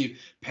 Explosive,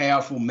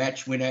 powerful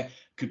match winner,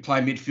 could play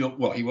midfield.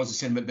 Well, he was a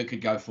centre, but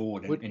could go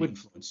forward and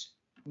influence.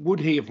 Would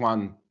he have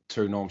won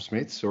 2 Norm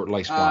Smiths, or at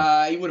least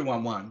one? He would have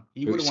won one.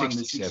 He would have won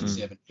the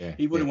 67.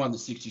 He would have won the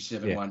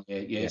 67 one.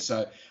 Yeah.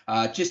 So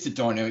just a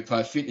dynamic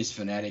player, fitness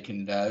fanatic,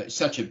 and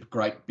such a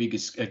great big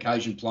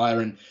occasion player,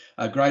 and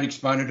a great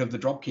exponent of the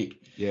drop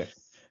kick. Yeah.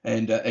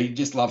 And he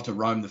just loved to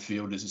roam the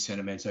field as a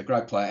centre man. So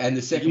great player. And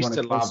the second one,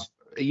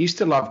 he used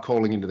to love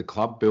calling into the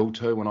club, Bill,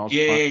 too, when I was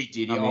playing. He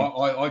did.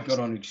 I got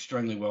on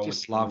extremely well with him.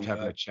 Just loved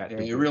having a chat. Yeah,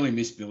 I really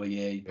missed Billy.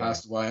 Yeah, he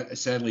passed away,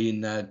 sadly,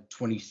 in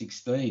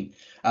 2016.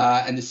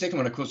 And the second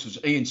one, of course, was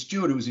Ian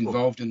Stewart, who was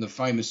involved in the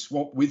famous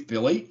swap with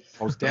Billy.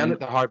 I was down at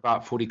the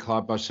Hobart Footy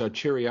Club, so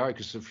cheerio,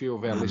 because a few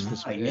of our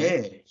listeners were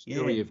there.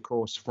 Stewie, of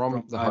course,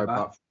 from the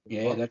Hobart.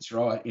 Yeah, that's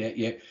right.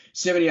 Yeah.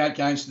 78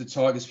 games for the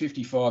Tigers,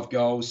 55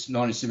 goals,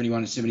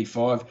 1971 to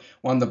 75.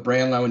 Won the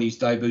Brownlow in his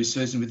debut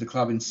season with the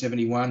club in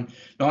 71.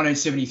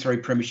 1973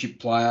 Premiership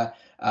player.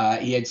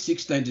 He had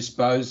 16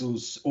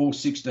 disposals, all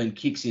 16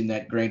 kicks in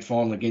that grand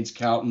final against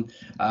Carlton.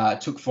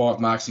 Took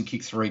 5 marks and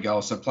kicked 3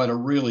 goals. So played a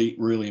really,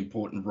 really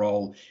important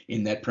role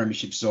in that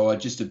Premiership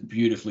side. Just a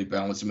beautifully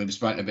balanced. I mean, we've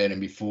spoken about him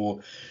before.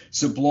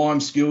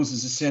 Sublime skills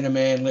as a centre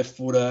man, left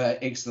footer,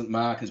 excellent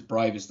mark, as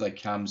brave as they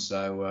come.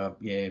 So,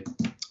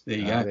 there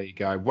you go. There you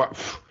go. What?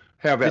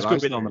 How about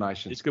those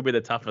nominations? This could be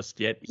the toughest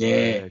yet.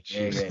 Yeah.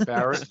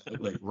 Barrett,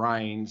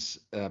 Rains,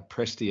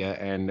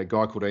 Prestia, and a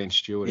guy called Ian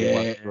Stewart.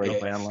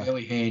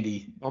 Fairly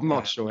handy. I'm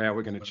not sure how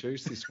we're going to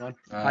choose this one.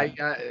 Hey,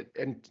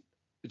 and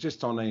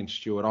just on Ian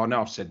Stewart, I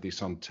know I've said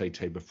this on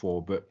TT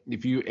before, but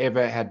if you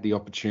ever had the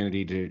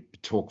opportunity to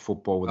talk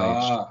football with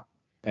Ian Stewart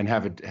and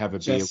have a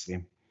beer with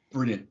him,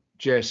 brilliant.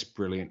 Just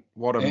brilliant.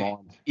 What a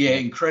mind. Yeah,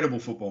 incredible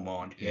football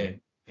mind. Yeah.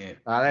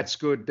 That's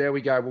good. There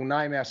we go. We'll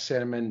name our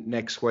centreman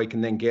next week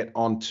and then get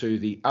on to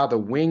the other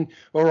wing.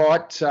 All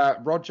right,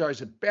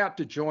 Rojo's about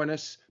to join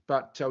us,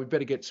 but we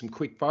better get some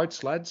quick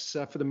votes, lads,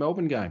 for the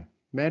Melbourne game.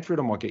 Manfred,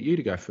 I might get you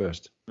to go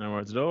first. No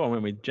worries at all. I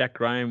went with Jack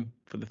Graham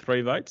for the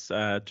 3 votes.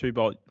 Two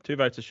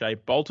votes to Shea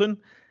Bolton,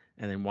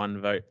 and then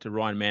 1 vote to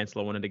Ryan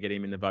Mansell. I wanted to get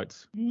him in the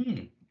votes.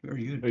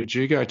 Very good. Who'd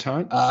you go,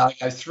 Tone? I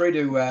go 3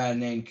 to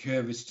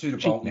Nankervis, 2 to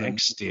Bolton.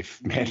 Nank's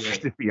stiff, man,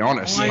 to be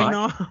honest. I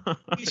know.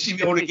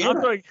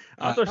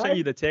 After I sent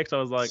you the text, I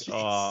was like,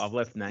 I've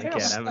left Nank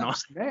out, haven't I?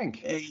 Nank.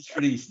 He's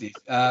pretty stiff.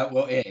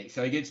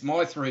 So he gets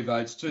my 3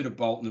 votes, 2 to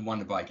Bolton and 1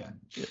 to Baker.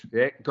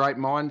 Yeah, great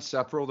minds.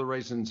 For all the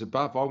reasons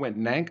above, I went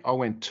Nank. I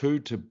went 2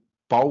 to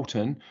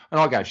Bolton, and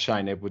I gave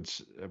Shane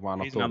Edwards 1.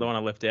 He's another one I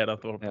left out. I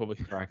thought probably.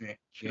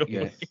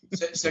 Yeah.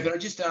 So can I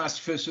just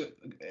ask first,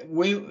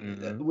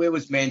 where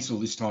was Mansell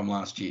this time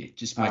last year?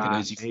 Just make it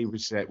easy. He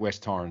was at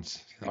West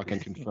Torrens. I can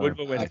confirm.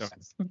 Woodville West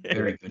Torrens.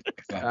 Very good.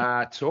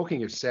 Okay.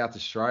 Talking of South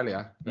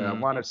Australia,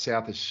 one of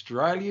South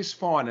Australia's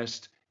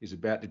finest is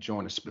about to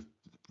join us. But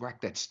whack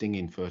that sting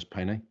in first,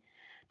 Penny.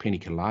 Penny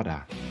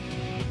Colada.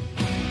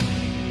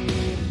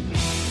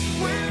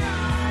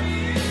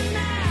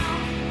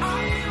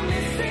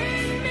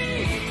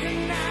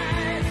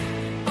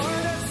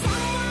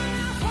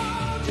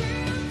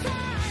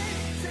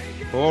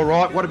 All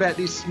right, what about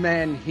this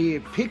man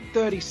here? Pick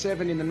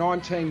 37 in the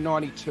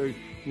 1992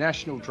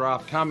 National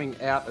Draft, coming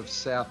out of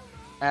South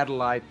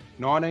Adelaide.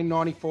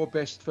 1994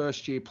 best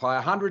first-year player,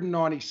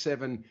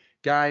 197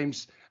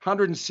 games,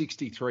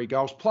 163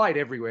 goals, played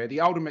everywhere.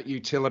 The ultimate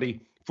utility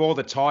for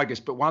the Tigers,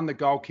 but won the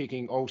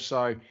goal-kicking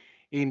also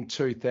in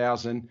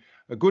 2000.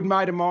 A good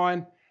mate of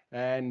mine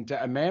and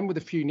a man with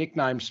a few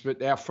nicknames, but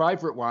our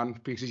favourite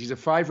one, because he's a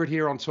favourite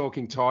here on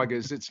Talking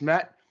Tigers, it's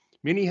Matt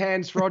Mini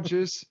Hands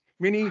Rogers.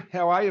 Minnie,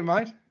 how are you,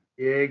 mate?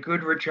 Yeah,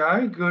 good,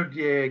 Richo. Good,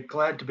 yeah,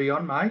 glad to be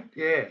on, mate.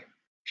 Yeah,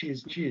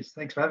 cheers.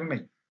 Thanks for having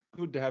me.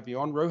 Good to have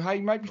you on, Roo.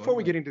 Hey, mate, before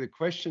we get into the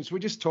questions, we're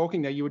just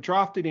talking there. You were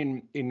drafted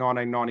in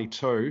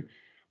 1992.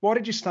 Why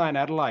did you stay in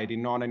Adelaide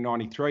in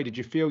 1993? Did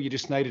you feel you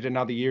just needed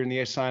another year in the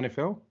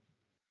SANFL?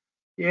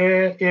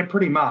 Yeah,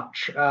 pretty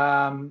much.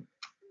 I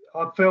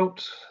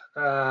felt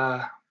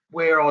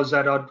where I was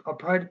at, I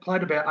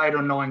played about 8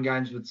 or 9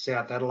 games with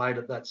South Adelaide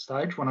at that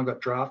stage when I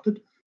got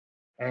drafted.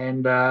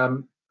 And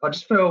I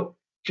just felt,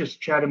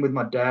 just chatting with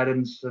my dad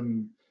and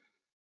some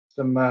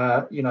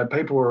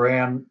people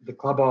around the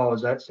club I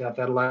was at, South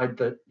Adelaide,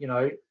 that,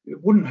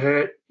 it wouldn't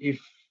hurt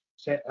if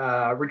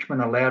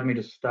Richmond allowed me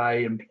to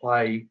stay and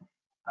play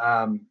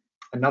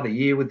another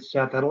year with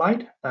South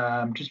Adelaide,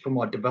 just for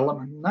my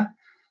development and that.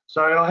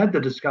 So I had the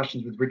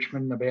discussions with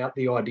Richmond about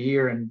the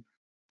idea,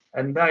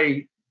 and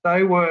they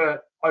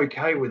were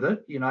okay with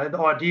it.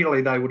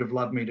 Ideally they would have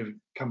loved me to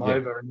come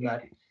over in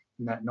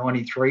that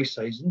 93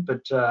 season,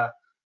 but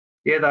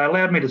they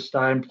allowed me to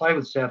stay and play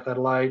with South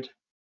Adelaide.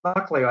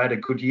 Luckily, I had a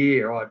good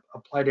year. I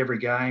played every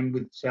game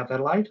with South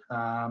Adelaide.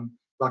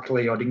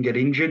 Luckily, I didn't get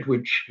injured,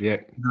 which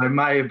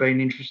may have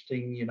been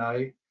interesting.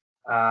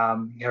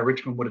 How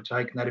Richmond would have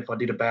taken that if I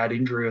did a bad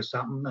injury or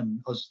something,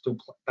 and I was still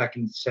back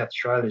in South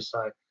Australia.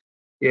 So,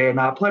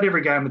 I played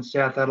every game with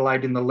South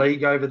Adelaide in the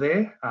league over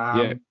there.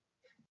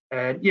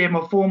 And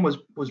my form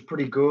was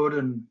pretty good,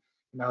 and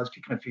I was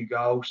kicking a few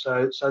goals.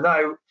 So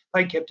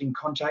they kept in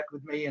contact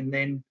with me, and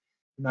then.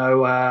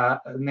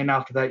 And then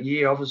after that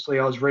year, obviously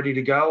I was ready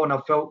to go, and I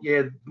felt,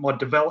 my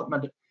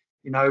development,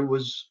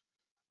 was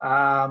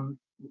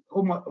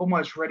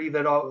almost ready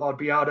that I'd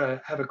be able to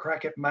have a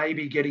crack at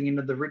maybe getting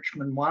into the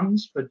Richmond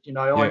ones. But,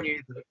 I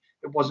knew that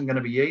it wasn't going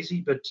to be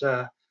easy, but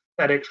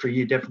that extra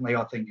year definitely,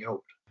 I think,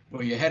 helped.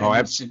 Well, you had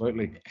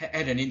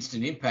an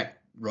instant impact,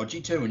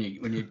 Rogie, too, when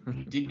you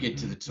did get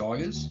to the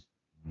Tigers.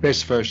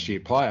 Best first-year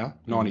player,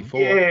 94.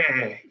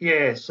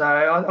 Yeah. So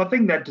I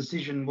think that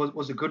decision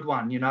was a good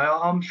one.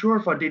 I'm sure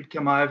if I did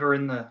come over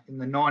in the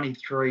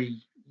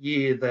 93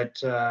 year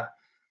that, I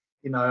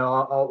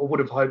would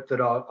have hoped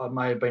that I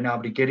may have been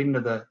able to get into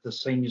the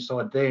senior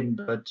side then.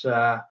 But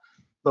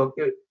look,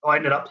 I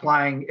ended up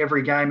playing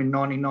every game in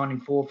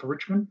 1994 for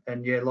Richmond,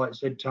 and like you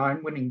said,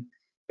 Tone, winning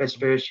best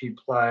first-year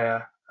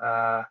player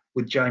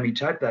with Jamie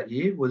Tate that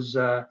year was,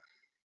 something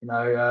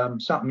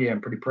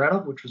I'm pretty proud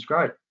of, which was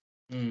great.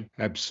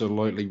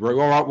 Absolutely. All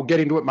right, we'll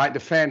get into it, mate. The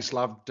fans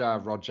loved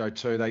Roger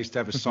too. They used to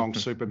have a song,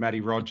 Super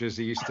Matty Rogers.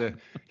 He used to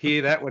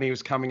hear that when he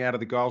was coming out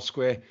of the goal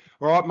square.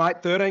 All right,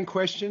 mate, 13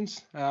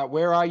 questions.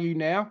 Where are you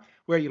now?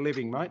 Where are you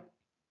living, mate?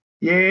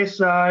 Yeah,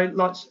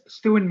 so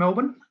still in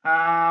Melbourne.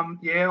 I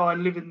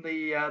live in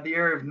the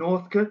area of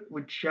Northcote,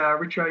 which,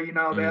 Richo, you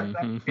know about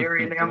that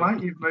area now,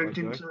 mate. You've moved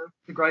into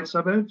the great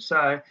suburbs.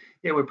 So,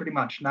 we're pretty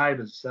much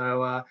neighbours.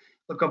 So,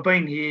 look, I've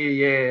been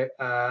here,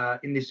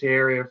 in this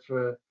area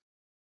for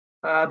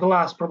the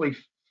last probably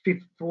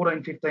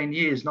 14, 15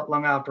 years, not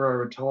long after I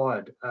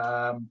retired.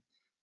 I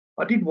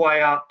did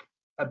weigh up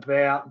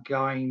about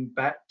going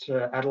back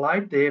to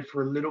Adelaide there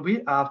for a little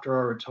bit after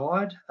I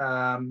retired,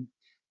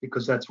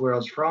 because that's where I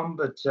was from.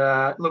 But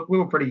look, we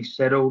were pretty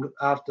settled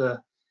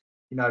after,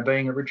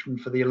 being at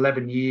Richmond for the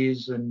 11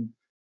 years. And,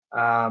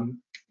 I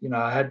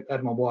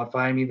had my wife,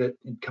 Amy, that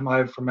had come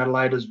over from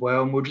Adelaide as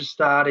well. And we were just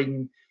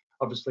starting,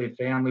 obviously, a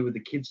family with the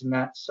kids and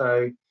that.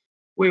 So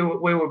we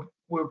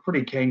were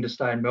pretty keen to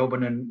stay in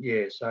Melbourne, and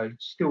so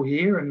still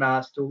here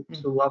and still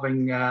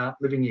loving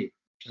living here.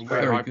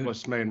 We're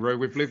hopeless, me and Roo.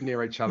 We've lived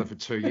near each other for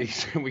 2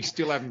 years and we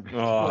still haven't. Come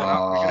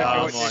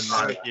on,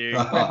 Matthew.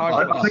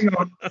 I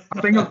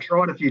think I've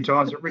tried a few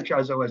times, but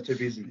Richo's always too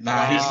busy. No,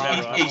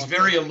 he's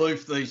very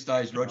aloof these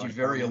days, Roger.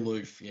 Very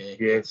aloof, yeah.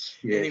 Yes.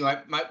 Anyway,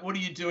 mate, what are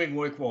you doing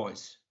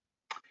work-wise?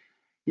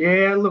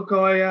 Yeah, look,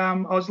 I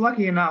was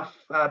lucky enough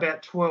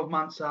about 12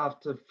 months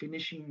after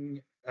finishing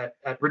at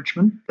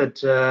Richmond that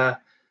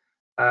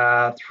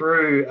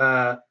through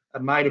a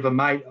mate of a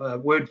mate,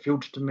 word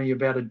filtered to me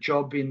about a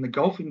job in the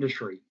golf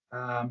industry.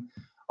 I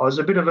was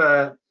a bit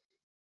of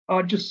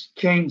just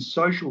keen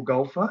social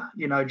golfer,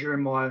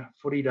 during my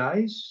footy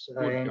days.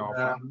 Good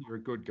golfer. You're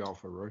a good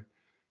golfer, Roo.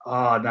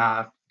 Oh,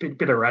 no,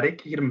 bit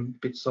erratic. Hit them a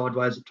bit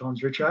sideways at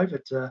times, Richo.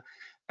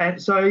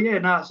 But so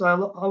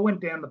I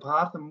went down the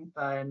path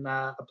and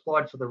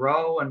applied for the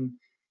role and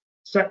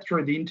sat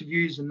through the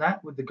interviews and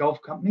that with the golf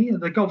company.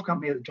 The golf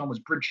company at the time was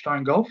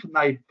Bridgestone Golf, and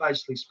they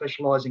basically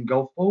specialise in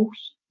golf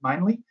balls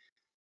mainly.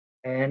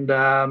 And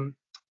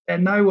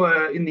they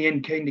were in the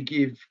end keen to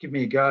give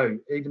me a go,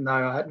 even though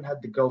I hadn't had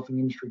the golfing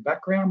industry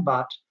background.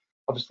 But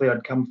obviously,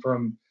 I'd come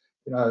from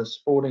a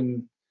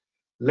sporting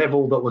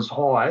level that was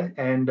high,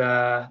 and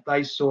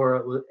they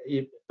saw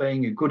it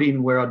being a good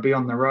in where I'd be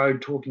on the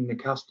road talking to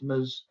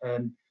customers,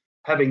 and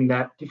having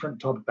that different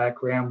type of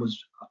background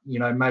was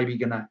maybe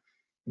going to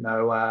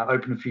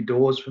open a few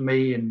doors for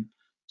me. And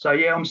so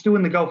I'm still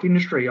in the golf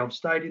industry. I've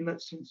stayed in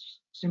that since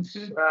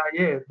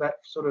that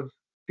sort of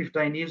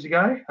 15 years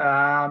ago,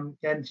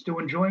 and still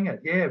enjoying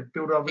it. Yeah,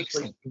 built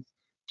obviously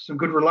some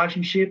good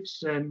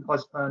relationships, and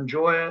I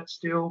enjoy it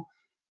still.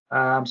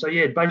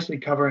 Basically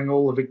covering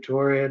all of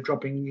Victoria,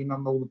 dropping in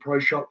on all the pro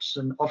shops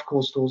and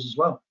off-course stores as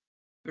well.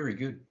 Very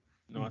good.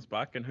 Nice,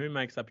 Buck. And who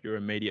makes up your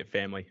immediate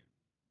family?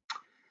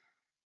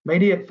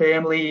 Immediate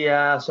family,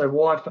 so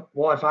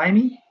wife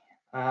Amy.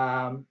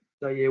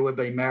 We've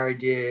been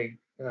married,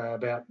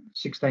 about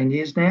 16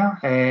 years now,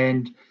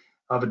 and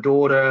I have a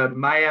daughter,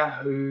 Maya,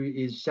 who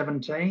is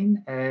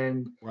 17,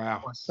 and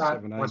wow,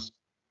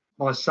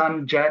 my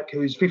son, Jack,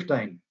 who's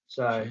 15.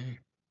 So,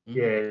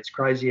 it's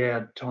crazy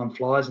how time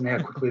flies and how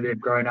quickly they've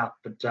grown up.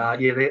 But,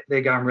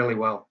 they're going really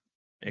well.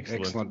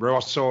 Excellent. Bro, I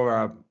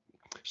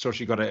saw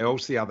she got her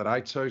L's the other day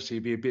too, so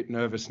you'd be a bit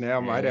nervous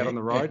now, mate, out on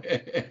the road.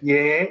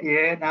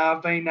 Yeah. No,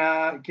 I've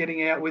been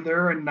getting out with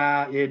her and,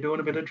 doing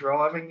a bit of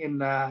driving,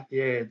 and,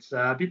 it's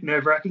a bit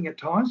nerve-wracking at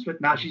times, but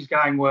no, she's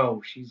going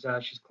well. She's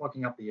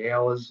clocking up the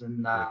hours,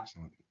 and,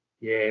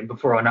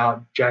 before I know it,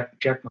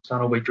 Jack, my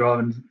son, will be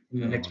driving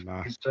in the next few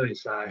years too.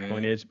 So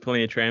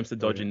plenty of trams to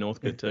dodge in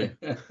Northcote too.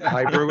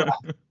 Hey, Brewer,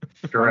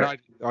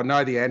 correct. I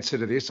know the answer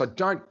to this. I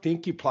don't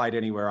think you played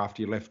anywhere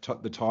after you left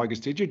the Tigers,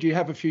 did you? Do you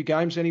have a few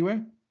games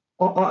anywhere?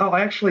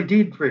 I actually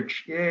did,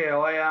 Rich. Yeah,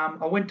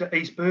 I went to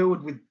East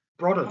Burwood with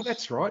Brothers. Oh,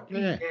 that's right.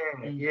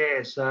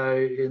 Yeah. So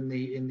in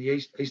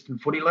the Eastern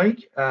Footy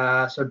League,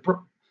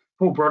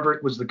 Paul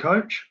Broderick was the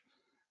coach,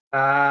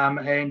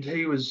 and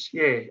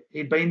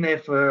he'd been there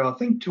for I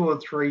think 2 or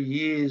 3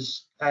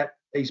 years at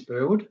East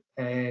Burwood,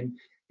 and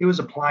he was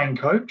a playing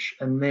coach,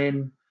 and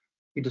then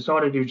he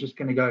decided he was just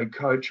going to go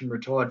coach and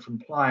retired from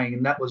playing,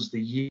 and that was the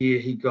year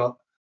he got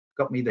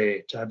me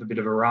there to have a bit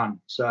of a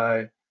run.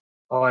 So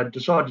I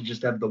decided to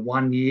just have the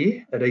 1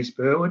 year at East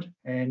Burwood,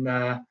 and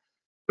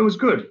it was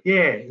good.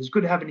 Yeah, it was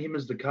good having him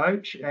as the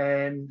coach,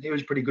 and he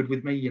was pretty good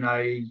with me.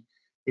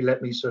 He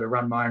let me sort of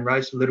run my own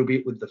race a little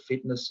bit with the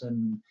fitness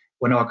and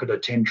when I could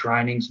attend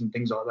trainings and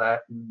things like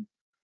that. And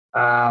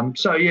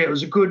it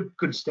was a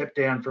good step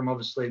down from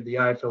obviously the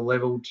AFL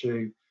level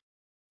to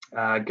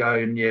go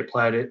and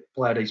play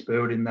at East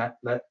Burwood in that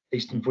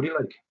Eastern Footy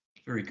League.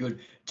 Very good.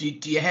 Do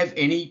you have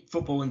any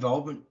football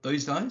involvement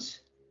these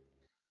days?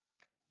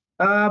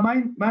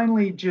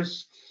 Mainly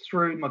just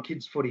through my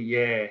kids' footy,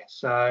 yeah.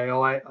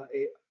 So I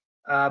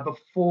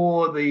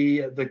before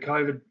the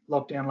COVID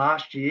lockdown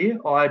last year,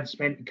 I'd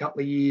spent a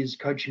couple of years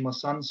coaching my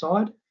son's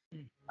side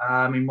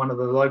in one of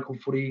the local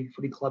footy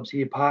clubs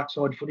here,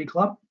 Parkside Footy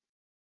Club.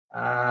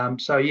 I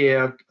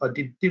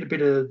did a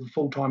bit of the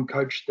full-time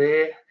coach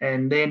there,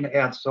 and then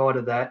outside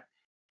of that,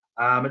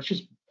 it's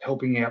just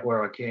helping out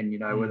where I can,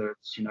 whether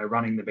it's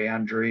running the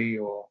boundary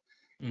or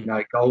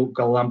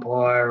goal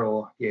umpire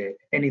or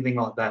anything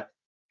like that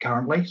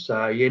currently.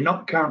 So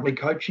not currently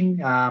coaching.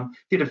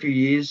 Did a few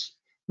years.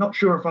 Not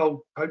sure if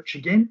I'll coach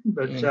again,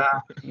 but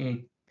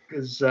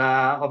because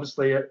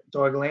obviously at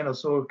Tigerland I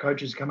saw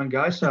coaches come and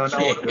go, so I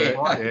know what it's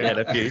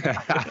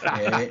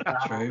like.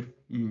 True.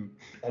 And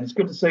it's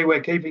good to see we're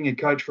keeping a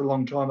coach for a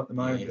long time at the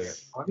moment.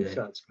 Yes. So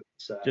it's good.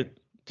 So.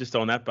 Just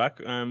on that, Buck,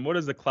 what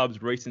has the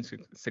club's recent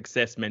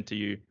success meant to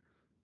you?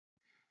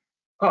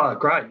 Oh,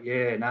 great.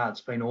 Yeah, no,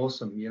 it's been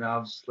awesome.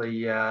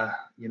 Obviously, there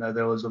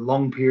was a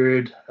long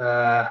period,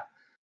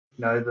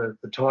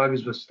 the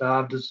Tigers were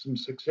starved of some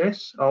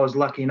success. I was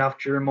lucky enough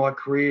during my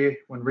career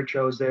when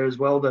Richo was there as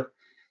well that,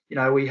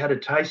 we had a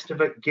taste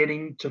of it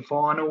getting to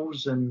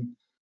finals and,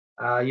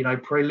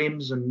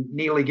 prelims and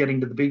nearly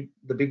getting to the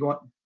big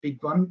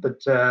one.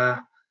 But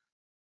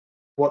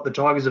what the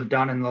Tigers have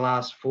done in the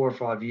last 4 or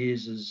 5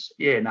 years is,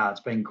 it's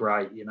been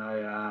great.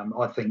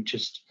 I think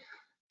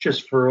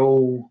just for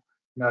all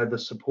the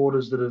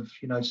supporters that have,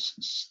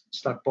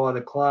 stuck by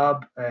the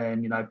club,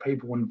 and,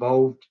 people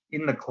involved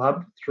in the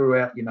club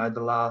throughout,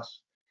 the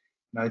last,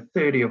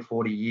 30 or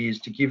 40 years,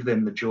 to give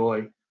them the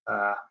joy,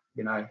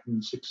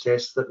 and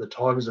success that the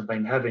Tigers have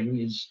been having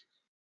is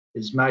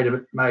made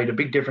a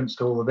big difference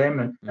to all of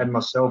them and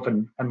myself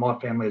and my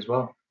family as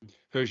well.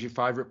 Who's your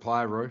favourite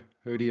player, Roo?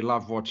 Who do you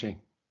love watching?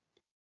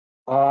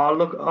 Oh,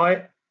 look,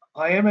 I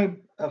am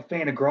a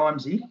fan of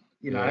Grimesy.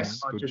 Yes,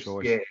 good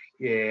choice.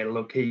 Yeah.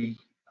 Look,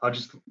 I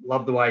just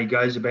love the way he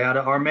goes about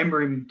it. I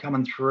remember him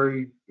coming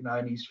through,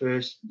 in his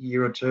first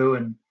year or two,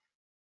 and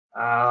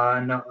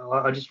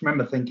I just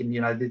remember thinking,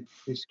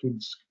 this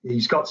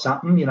he's got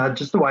something,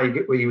 just the way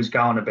he was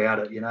going about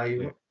it. He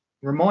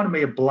reminded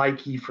me of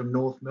Blakey from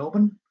North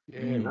Melbourne.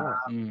 Yeah,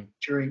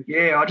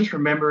 I just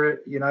remember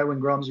it,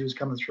 when Grimesy was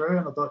coming through,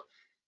 and I thought,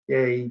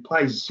 he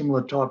plays a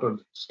similar type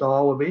of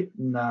style of it,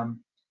 and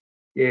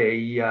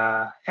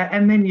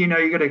and then you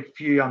got a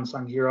few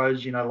unsung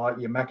heroes, like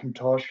your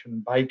McIntosh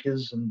and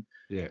Bakers and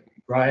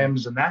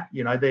Grahams and that,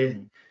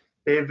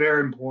 they're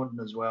very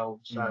important as well.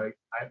 So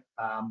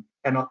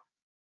and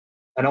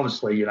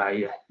obviously,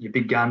 your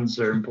big guns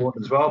are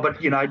important as well,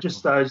 but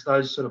just those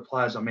sort of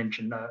players I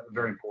mentioned are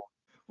very important.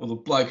 Well, the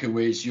bloke who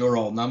wears your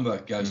old number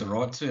goes all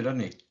right too,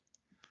 doesn't he?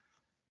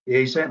 Yeah,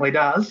 he certainly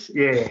does.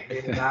 Yeah,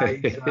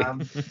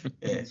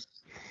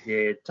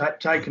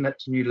 taking it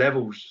to new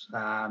levels.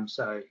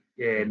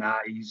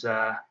 He's.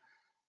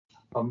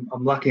 I'm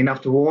lucky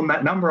enough to own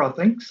that number, I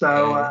think.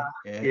 So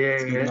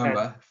it's a good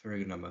number, very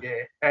good number.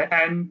 Yeah,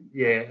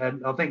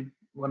 and I think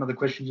one of the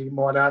questions you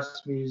might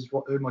ask me is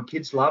who my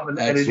kids love, and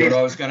that's what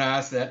I was going to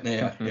ask that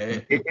now. Yeah,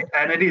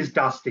 and it is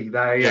Dusty.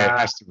 It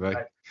has to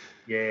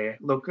be.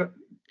 Look,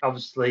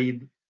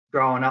 obviously,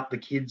 growing up, the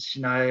kids,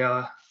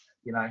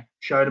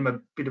 showed them a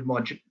bit of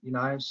my,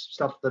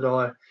 stuff that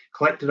I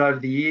collected over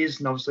the years,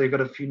 and obviously I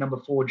got a few number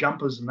 4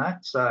 jumpers and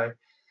that. So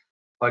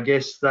I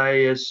guess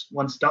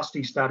once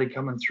Dusty started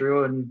coming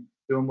through and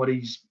doing what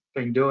he's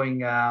been doing,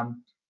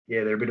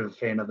 they're a bit of a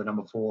fan of the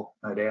number 4,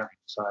 no doubt.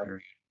 So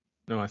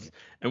nice.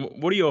 And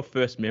what are your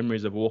first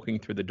memories of walking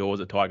through the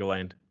doors at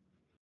Tigerland?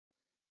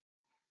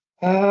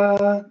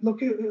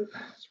 Look,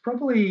 it's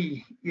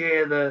probably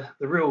the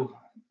real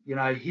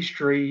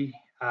history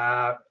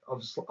of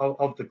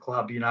the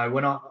club.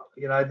 When I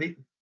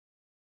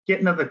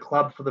getting to the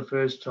club for the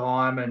first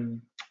time,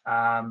 and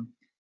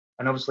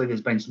obviously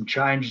there's been some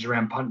changes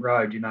around Punt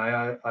Road,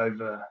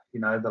 over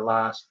the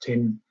last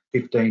 10,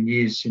 15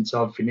 years since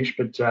I've finished.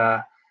 But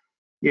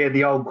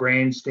the old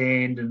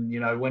grandstand, and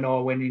when I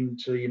went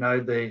into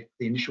the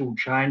initial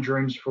change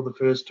rooms for the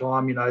first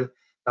time, they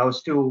were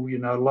still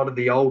a lot of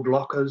the old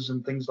lockers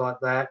and things like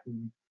that,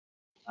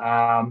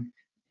 and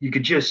you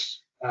could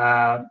just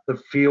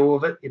the feel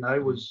of it,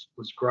 was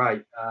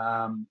great.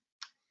 And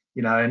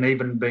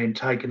even being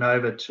taken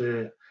over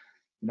to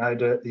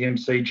to the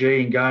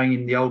MCG and going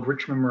in the old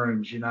Richmond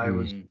rooms,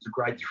 was a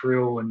great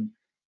thrill. And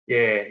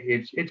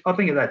I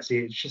think that's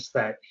it. It's just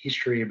that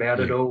history about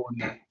it all,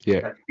 and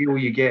that feel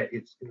you get.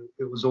 It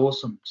was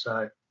awesome.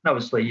 So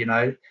obviously,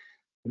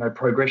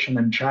 progression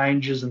and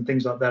changes and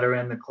things like that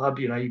around the club.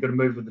 You've got to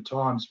move with the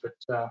times. But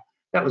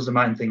that was the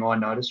main thing I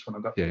noticed when I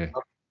got to the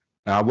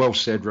club. Well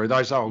said, Roo.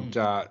 Those old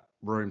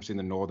rooms in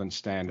the Northern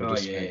Stand are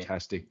just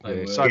fantastic.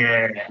 There.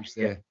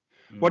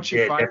 What's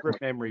your favourite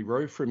memory,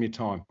 Roo, from your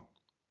time?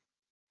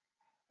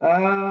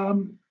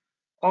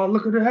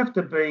 Look, it'd have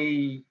to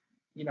be,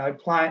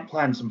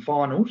 playing some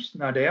finals,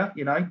 no doubt.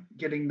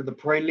 Getting to the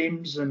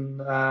prelims and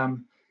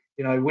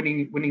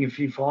winning a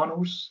few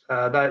finals. They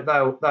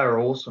were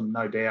awesome,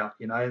 no doubt.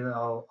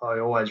 I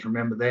always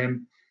remember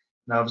them.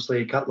 And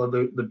obviously, a couple of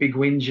the big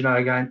wins,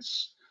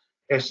 against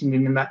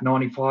Essendon in that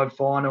 95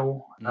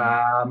 final,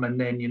 and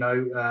then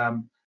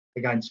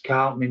against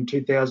Carlton in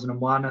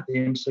 2001 at the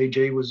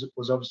MCG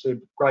was obviously a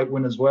great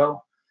win as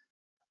well.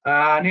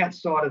 And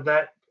outside of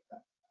that,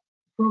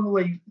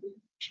 probably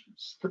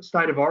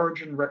State of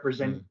Origin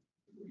representing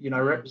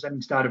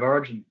State of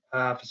Origin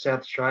for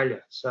South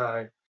Australia.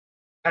 So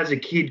as a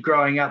kid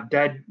growing up,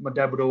 my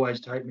dad would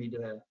always take me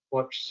to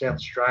watch South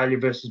Australia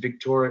versus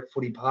Victoria at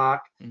Footy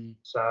Park.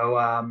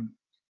 So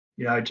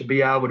to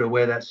be able to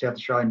wear that South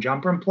Australian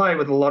jumper and play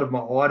with a lot of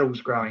my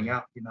idols growing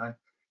up,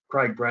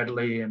 Craig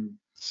Bradley and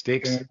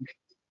Sticks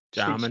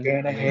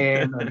Shanahan,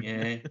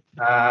 and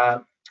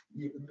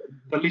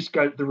the list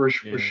goes, the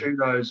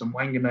Rashudos and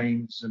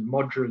Wanganines and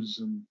Modras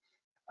and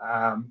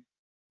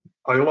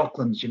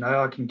O'Loughlin's,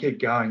 I can keep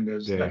going.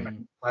 There's that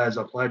many players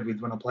I played with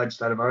when I played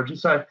State of Origin.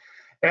 So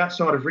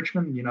outside of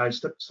Richmond,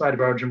 State of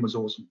Origin was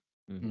awesome.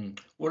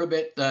 What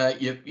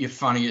about your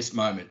funniest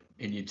moment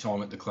in your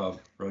time at the club,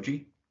 Roger?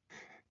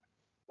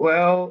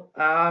 Well,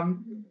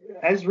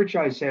 as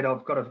Richo said,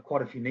 I've got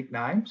quite a few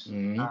nicknames.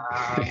 And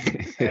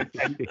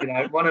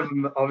one of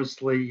them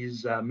obviously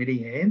is Mini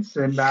Hands.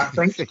 And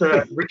thanks to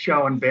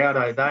Richo and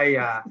Baudo, they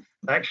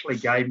actually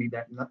gave me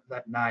that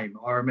name.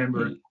 I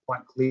remember it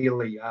quite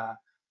clearly.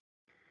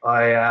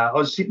 I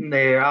was sitting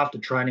there after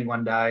training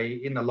one day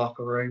in the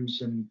locker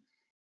rooms, and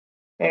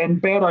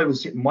Baudo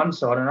was sitting one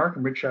side, and I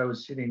reckon Richo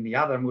was sitting the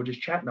other, and we were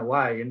just chatting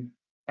away. And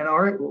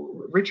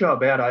Richo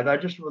Baudo, they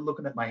just were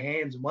looking at my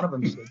hands, and one of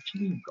them said,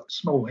 "Gee, you've got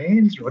small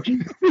hands, Roger."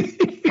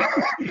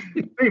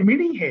 They're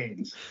mini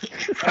hands.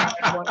 If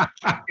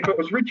it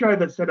was Richo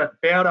that said it,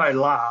 Baudo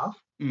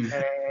laughed, and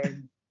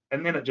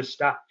then it just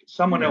stuck.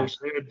 Someone else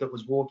heard that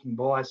was walking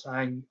by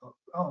saying,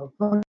 "Oh,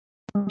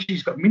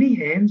 she's got mini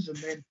hands," and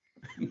then.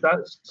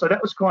 So that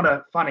was kind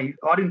of funny.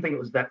 I didn't think it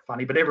was that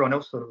funny, but everyone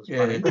else thought it was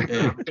funny.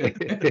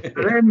 But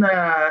then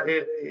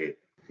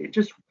it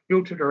just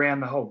filtered around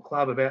the whole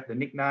club about the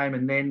nickname.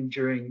 And then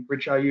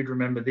Richo, you'd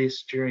remember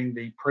this, during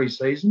the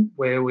pre-season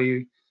where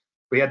we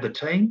had the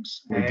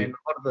teams and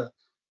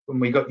when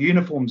we got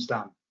uniforms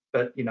done.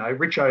 But,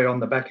 Richo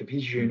on the back of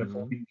his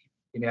uniform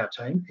in our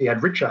team, he had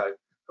Richo.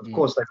 Of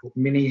course, they put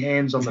mini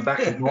hands on the back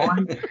of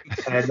mine.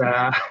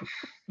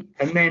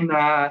 And then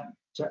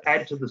to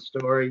add to the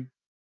story,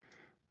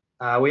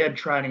 we had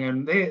training,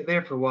 and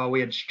there for a while we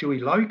had Stewie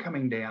Lowe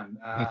coming down.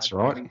 That's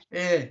right.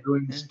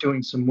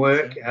 Doing some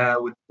work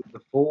with the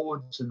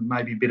forwards and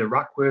maybe a bit of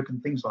ruck work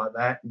and things like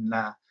that. And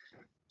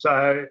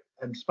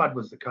and Spud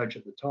was the coach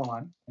at the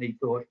time, and he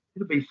thought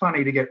it'd be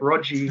funny to get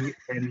Rogie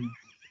and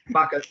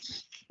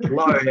Buckets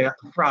Lowe out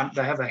the front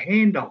to have a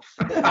handoff.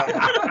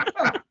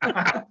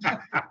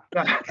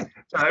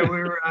 So we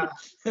were out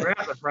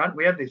the front.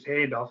 We had this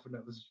handoff, and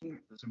it was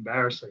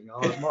embarrassing.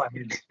 My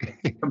head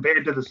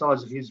compared to the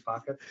size of his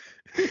bucket.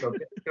 Look,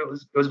 it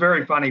was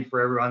very funny for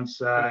everyone.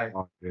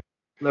 So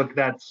look,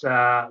 it's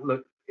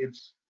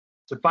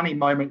a funny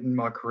moment in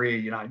my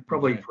career.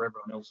 Probably for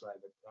everyone else.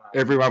 But,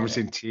 everyone was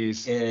in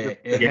tears. You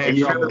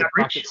remember that,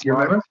 Rich? You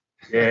remember?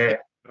 Yeah.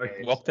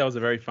 Lockdale's a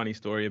very funny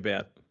story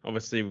about,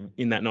 obviously,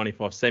 in that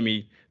 95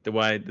 semi, the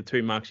way the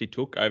two marks you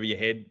took over your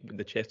head,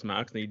 the chest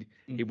marks, and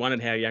he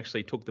wondered how you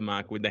actually took the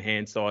mark with the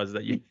hand size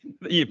that you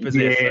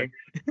possess.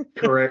 Yeah,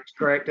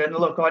 correct. And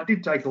look, I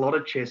did take a lot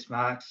of chest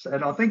marks,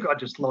 and I think I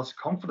just lost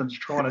confidence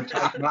trying to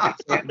take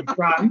marks out in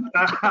front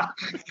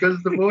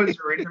because the boys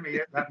were into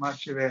me that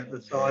much about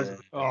the size of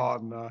the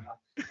hand. No.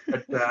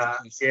 But,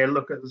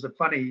 look, it was a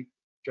funny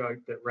joke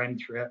that ran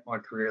throughout my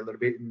career a little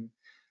bit, and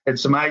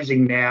it's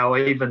amazing now,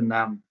 even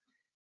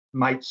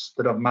mates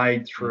that I've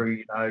made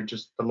through,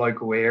 just the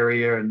local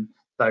area, and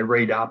they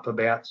read up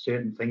about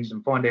certain things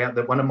and find out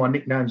that one of my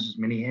nicknames is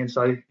Mini Hand,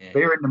 so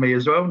they're into me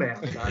as well now.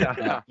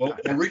 So. Well,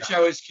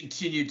 Richo has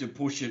continued to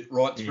push it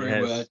right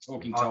through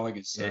Talking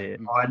Tigers. So.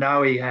 I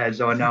know he has.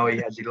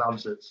 He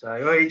loves it.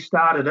 So he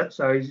started it,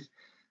 so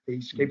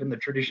he's keeping the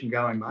tradition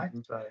going, mate.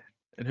 So.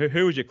 And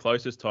who was your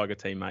closest Tiger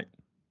teammate?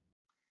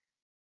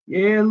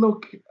 Yeah,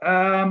 look,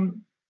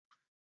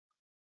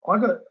 I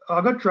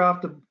got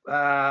drafted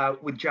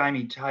with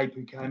Jamie Tape,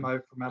 who came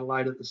over from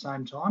Adelaide at the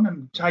same time,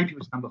 and Tape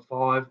was number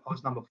 5, I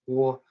was number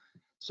 4.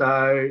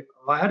 So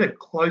I had a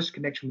close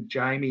connection with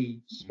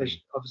Jamie,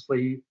 especially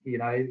obviously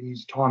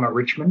his time at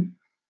Richmond,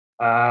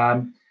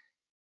 and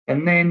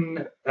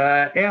then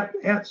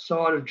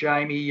outside of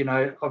Jamie,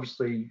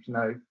 obviously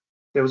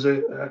there was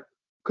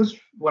because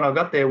when I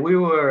got there we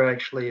were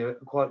actually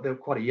quite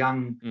a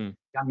young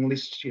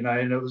list,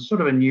 and it was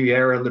sort of a new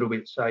era a little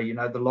bit. So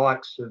the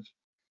likes of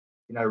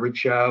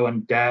Richo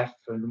and Daff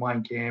and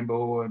Wayne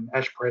Campbell and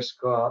Ash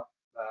Prescott,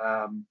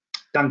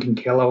 Duncan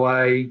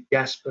Kellaway,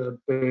 Jasper,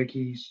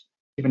 Berkeys,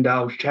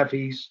 Ivendales,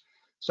 Chaffies.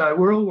 So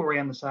we're all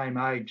around the same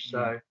age.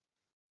 So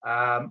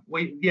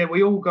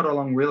we all got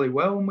along really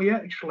well, and we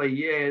actually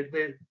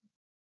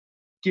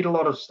did a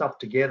lot of stuff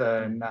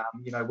together. And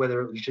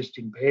whether it was just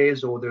in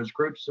pairs or there was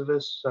groups of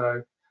us.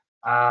 So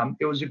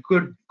it was a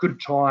good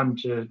time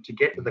to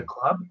get to the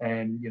club,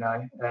 and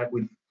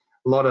with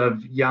a lot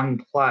of young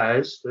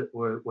players that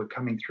were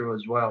coming through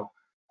as well.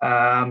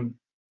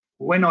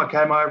 When I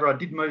came over, I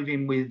did move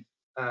in with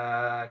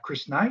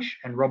Chris Naish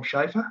and Rob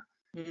Schaefer.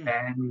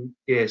 And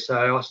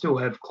so I still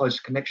have close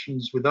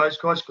connections with those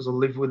guys because I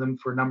lived with them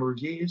for a number of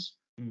years.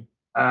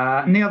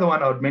 And the other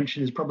one I'd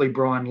mention is probably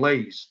Brian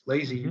Lees.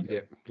 Leesy.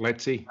 Yeah,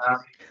 Letsy.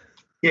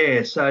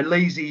 So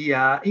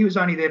Leesy, he was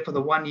only there for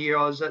the 1 year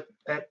I was at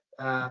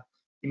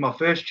in my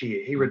first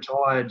year. He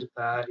retired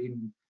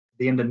in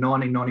the end of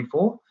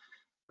 1994.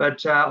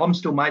 But I'm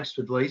still mates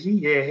with Leesy.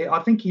 Yeah,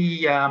 I think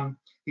he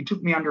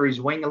took me under his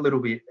wing a little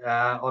bit.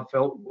 I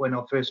felt when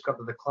I first got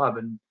to the club,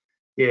 and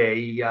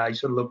he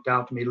sort of looked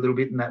after me a little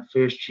bit in that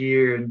first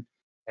year,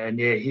 and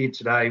here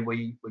today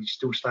we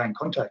still stay in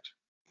contact.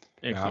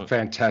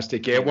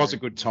 Fantastic. Yeah, it was a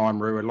good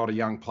time, Roo. A lot of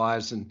young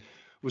players, and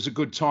it was a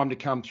good time to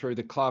come through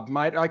the club,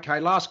 mate.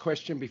 Okay, last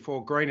question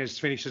before Greeners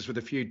finishes with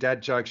a few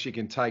dad jokes you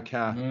can take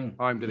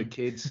home to the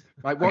kids.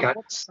 Mate,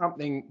 what's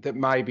something that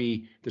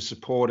maybe the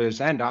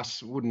supporters and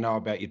us wouldn't know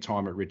about your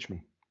time at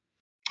Richmond?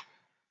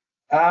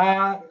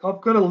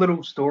 I've got a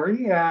little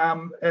story.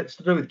 It's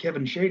to do with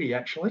Kevin Sheedy,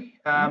 actually.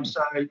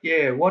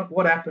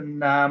 What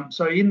happened?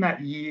 So in that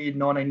year,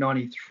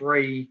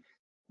 1993,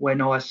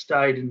 when I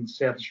stayed in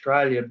South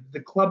Australia,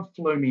 the club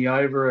flew me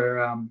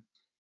over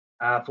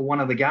for one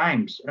of the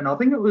games. And I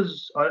think it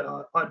was,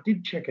 I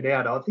did check it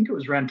out, I think it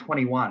was round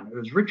 21. It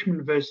was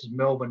Richmond versus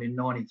Melbourne in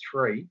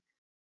 93.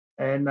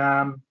 And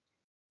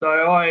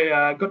so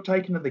I got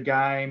taken to the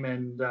game,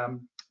 and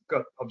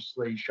got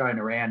obviously shown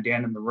around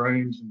down in the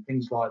rooms and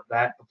things like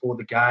that before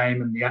the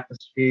game and the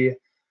atmosphere.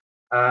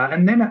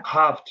 And then at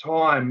half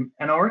time,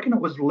 and I reckon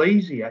it was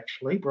Leesy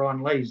actually,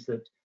 Brian Lees,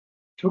 that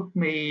took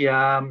me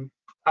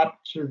up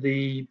to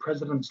the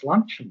President's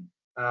Luncheon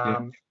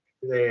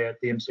there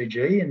at the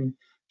MCG and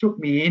took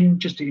me in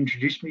just to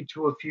introduce me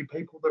to a few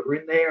people that were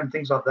in there and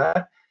things like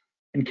that.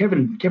 And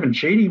Kevin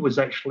Sheedy was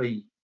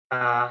actually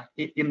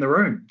in the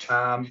room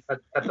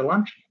at the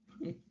lunch.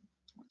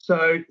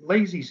 So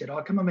Leesy said,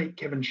 "Oh, come and meet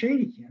Kevin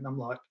Sheedy." And I'm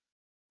like,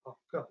 "Oh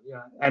God,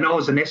 yeah." And I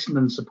was an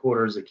Essendon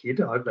supporter as a kid.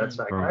 I hope that's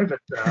okay, right. But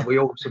we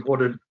all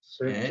supported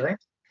certain things.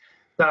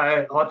 So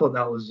I thought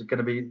that was going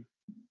to be,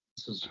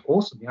 this is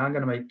awesome. I'm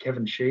going to meet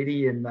Kevin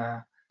Sheedy, and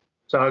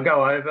so I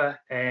go over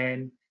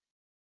and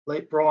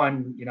let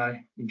Brian,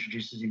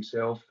 introduces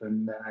himself,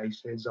 and he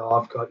says, "Oh,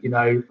 I've got,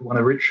 one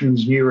of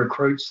Richmond's new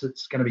recruits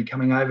that's going to be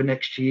coming over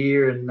next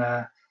year," and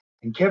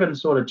Kevin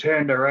sort of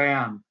turned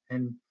around,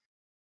 and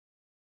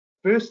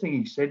first thing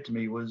he said to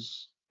me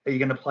was, "Are you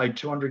going to play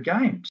 200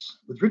 games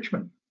with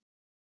Richmond?"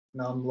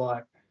 And I'm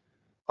like,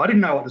 I didn't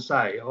know what to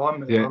say.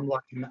 I'm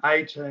like an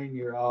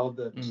 18-year-old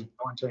that's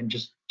 19,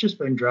 just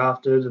been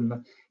drafted,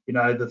 and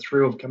the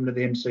thrill of coming to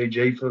the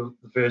MCG for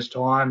the first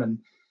time, and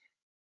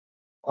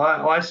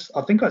I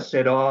think I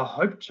said, "Oh, I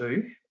hope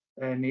to,"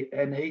 and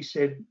he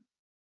said,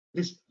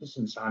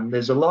 "Listen, son,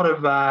 there's a lot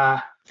of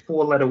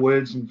 4-letter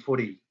words in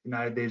footy.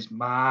 There's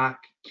mark,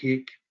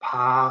 kick,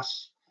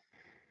 pass.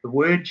 The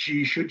words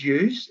you should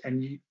use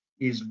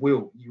is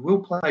will. You will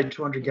play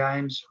 200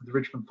 games with the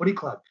Richmond Footy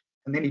Club."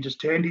 And then he just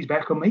turned his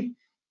back on me,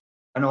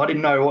 and I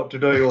didn't know what to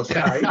do or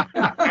say.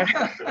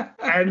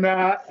 and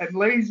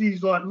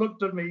Leesy's like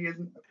looked at me,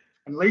 and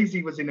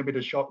Leesy was in a bit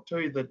of shock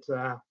too that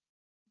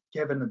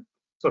Kevin had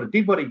sort of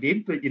did what he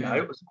did, but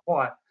it was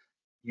quite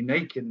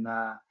unique. And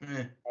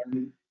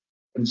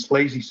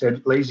Leesy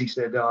said,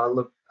 "Oh,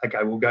 look,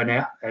 okay, we'll go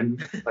now."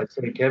 And I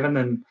said, "Kevin,"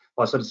 and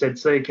I sort of said,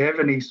 "See you, Kev,"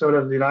 and he sort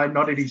of,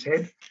 nodded his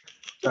head.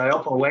 So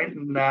off I went,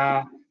 and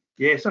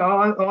so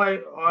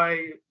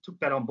I took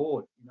that on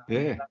board.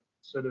 That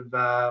sort of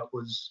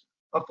was.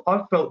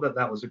 I felt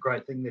that was a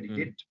great thing that he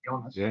did, to be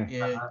honest. Even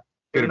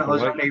though it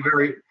was only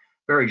very,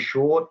 very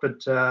short,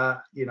 but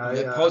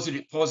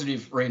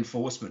positive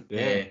reinforcement.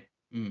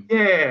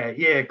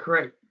 Yeah,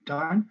 correct,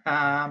 Tone.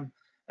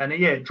 And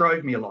it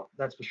drove me a lot.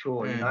 That's for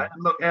sure. And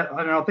look, and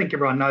I think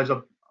everyone knows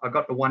I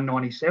got to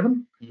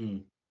 197.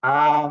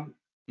 But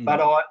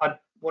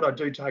what I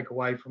do take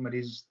away from it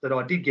is that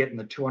I did get in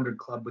the 200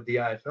 club with the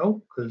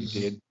AFL because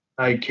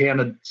they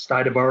counted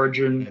state of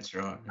origin. That's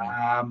right.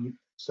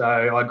 So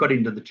I got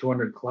into the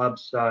 200 club.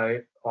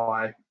 So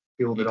I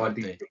feel that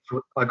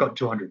I got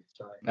 200.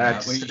 So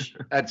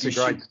that's a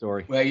great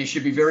story. Well, you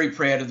should be very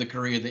proud of the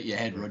career that you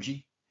had,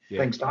 Rogie.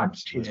 Thanks, Tom.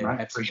 Cheers, mate.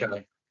 Appreciate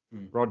it.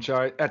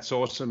 Roger, that's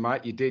awesome,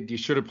 mate. You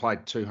should have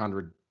played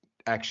 200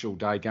 actual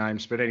day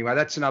games. But anyway,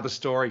 that's another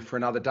story for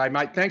another day,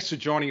 mate. Thanks for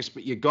joining us,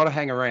 but you've got to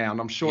hang around.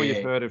 I'm sure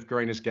you've heard of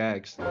Greeners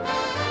Gags.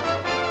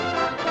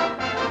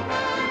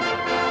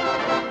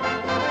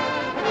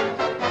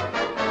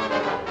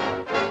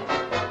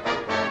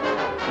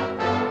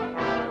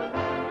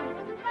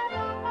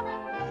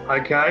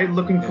 Okay,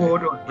 looking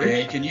forward to it. Yeah,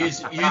 you can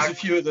use a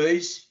few of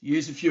these.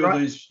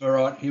 All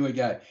right, here we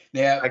go.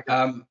 Now,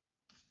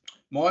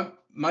 my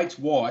mate's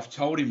wife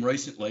told him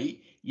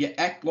recently, "You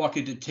act like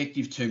a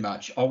detective too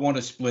much. I want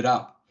to split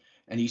up."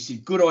 And he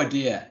said, "Good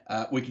idea.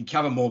 We can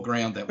cover more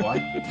ground that way."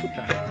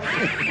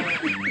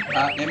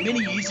 Now, many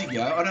years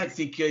ago, I don't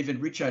think even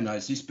Richo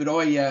knows this, but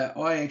I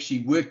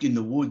actually worked in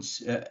the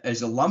woods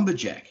as a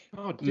lumberjack.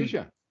 Oh, did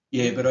you?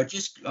 Yeah, but I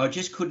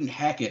just couldn't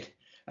hack it.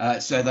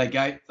 So they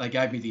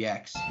gave me the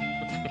axe.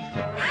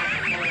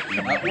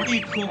 What do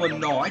you call a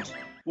knight?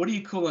 What do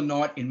you call a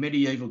knight in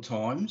medieval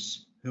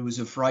times who was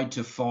afraid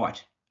to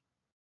fight?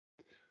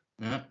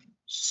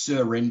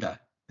 Surrender.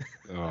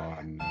 Oh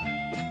no.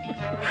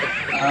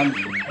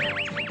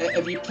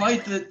 Have you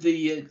played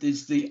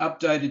there's the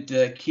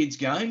updated kids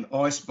game,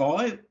 I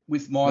Spy,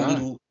 with my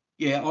little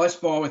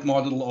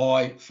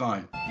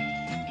iPhone.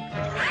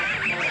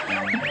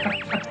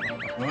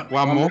 Right,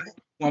 One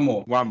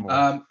more.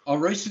 I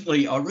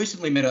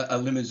recently met a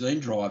limousine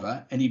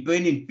driver, and he'd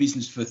been in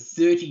business for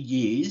 30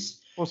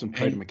 years. Wasn't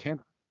Peter McKenna?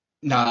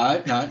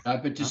 No.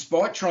 But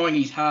despite trying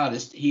his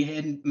hardest, he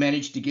hadn't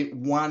managed to get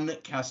one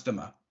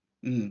customer.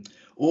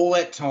 All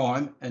that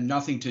time and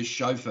nothing to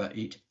chauffeur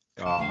it.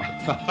 Oh,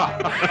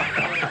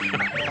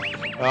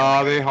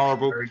 they're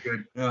horrible. Very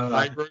good.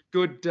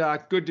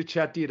 Good to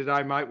chat to you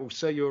today, mate. We'll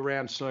see you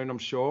around soon, I'm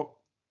sure.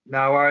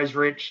 No worries,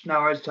 Rich. No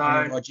worries,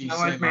 Tone. No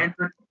worries,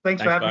 Manfred.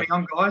 Thanks for having me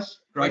on, guys.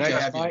 Great to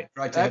have you.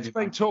 That's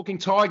been Talking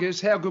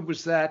Tigers. How good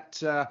was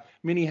that?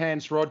 Mini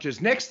Hands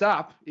Rogers. Next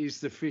up is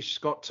the Fish,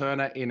 Scott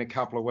Turner, in a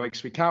couple of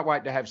weeks. We can't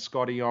wait to have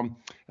Scotty on.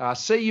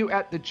 See you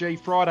at the G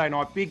Friday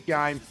night. Big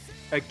game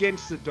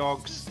against the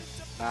Dogs.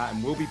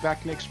 And we'll be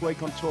back next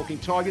week on Talking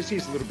Tigers.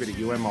 Here's a little bit of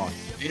UMI.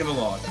 Bit of a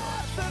lot.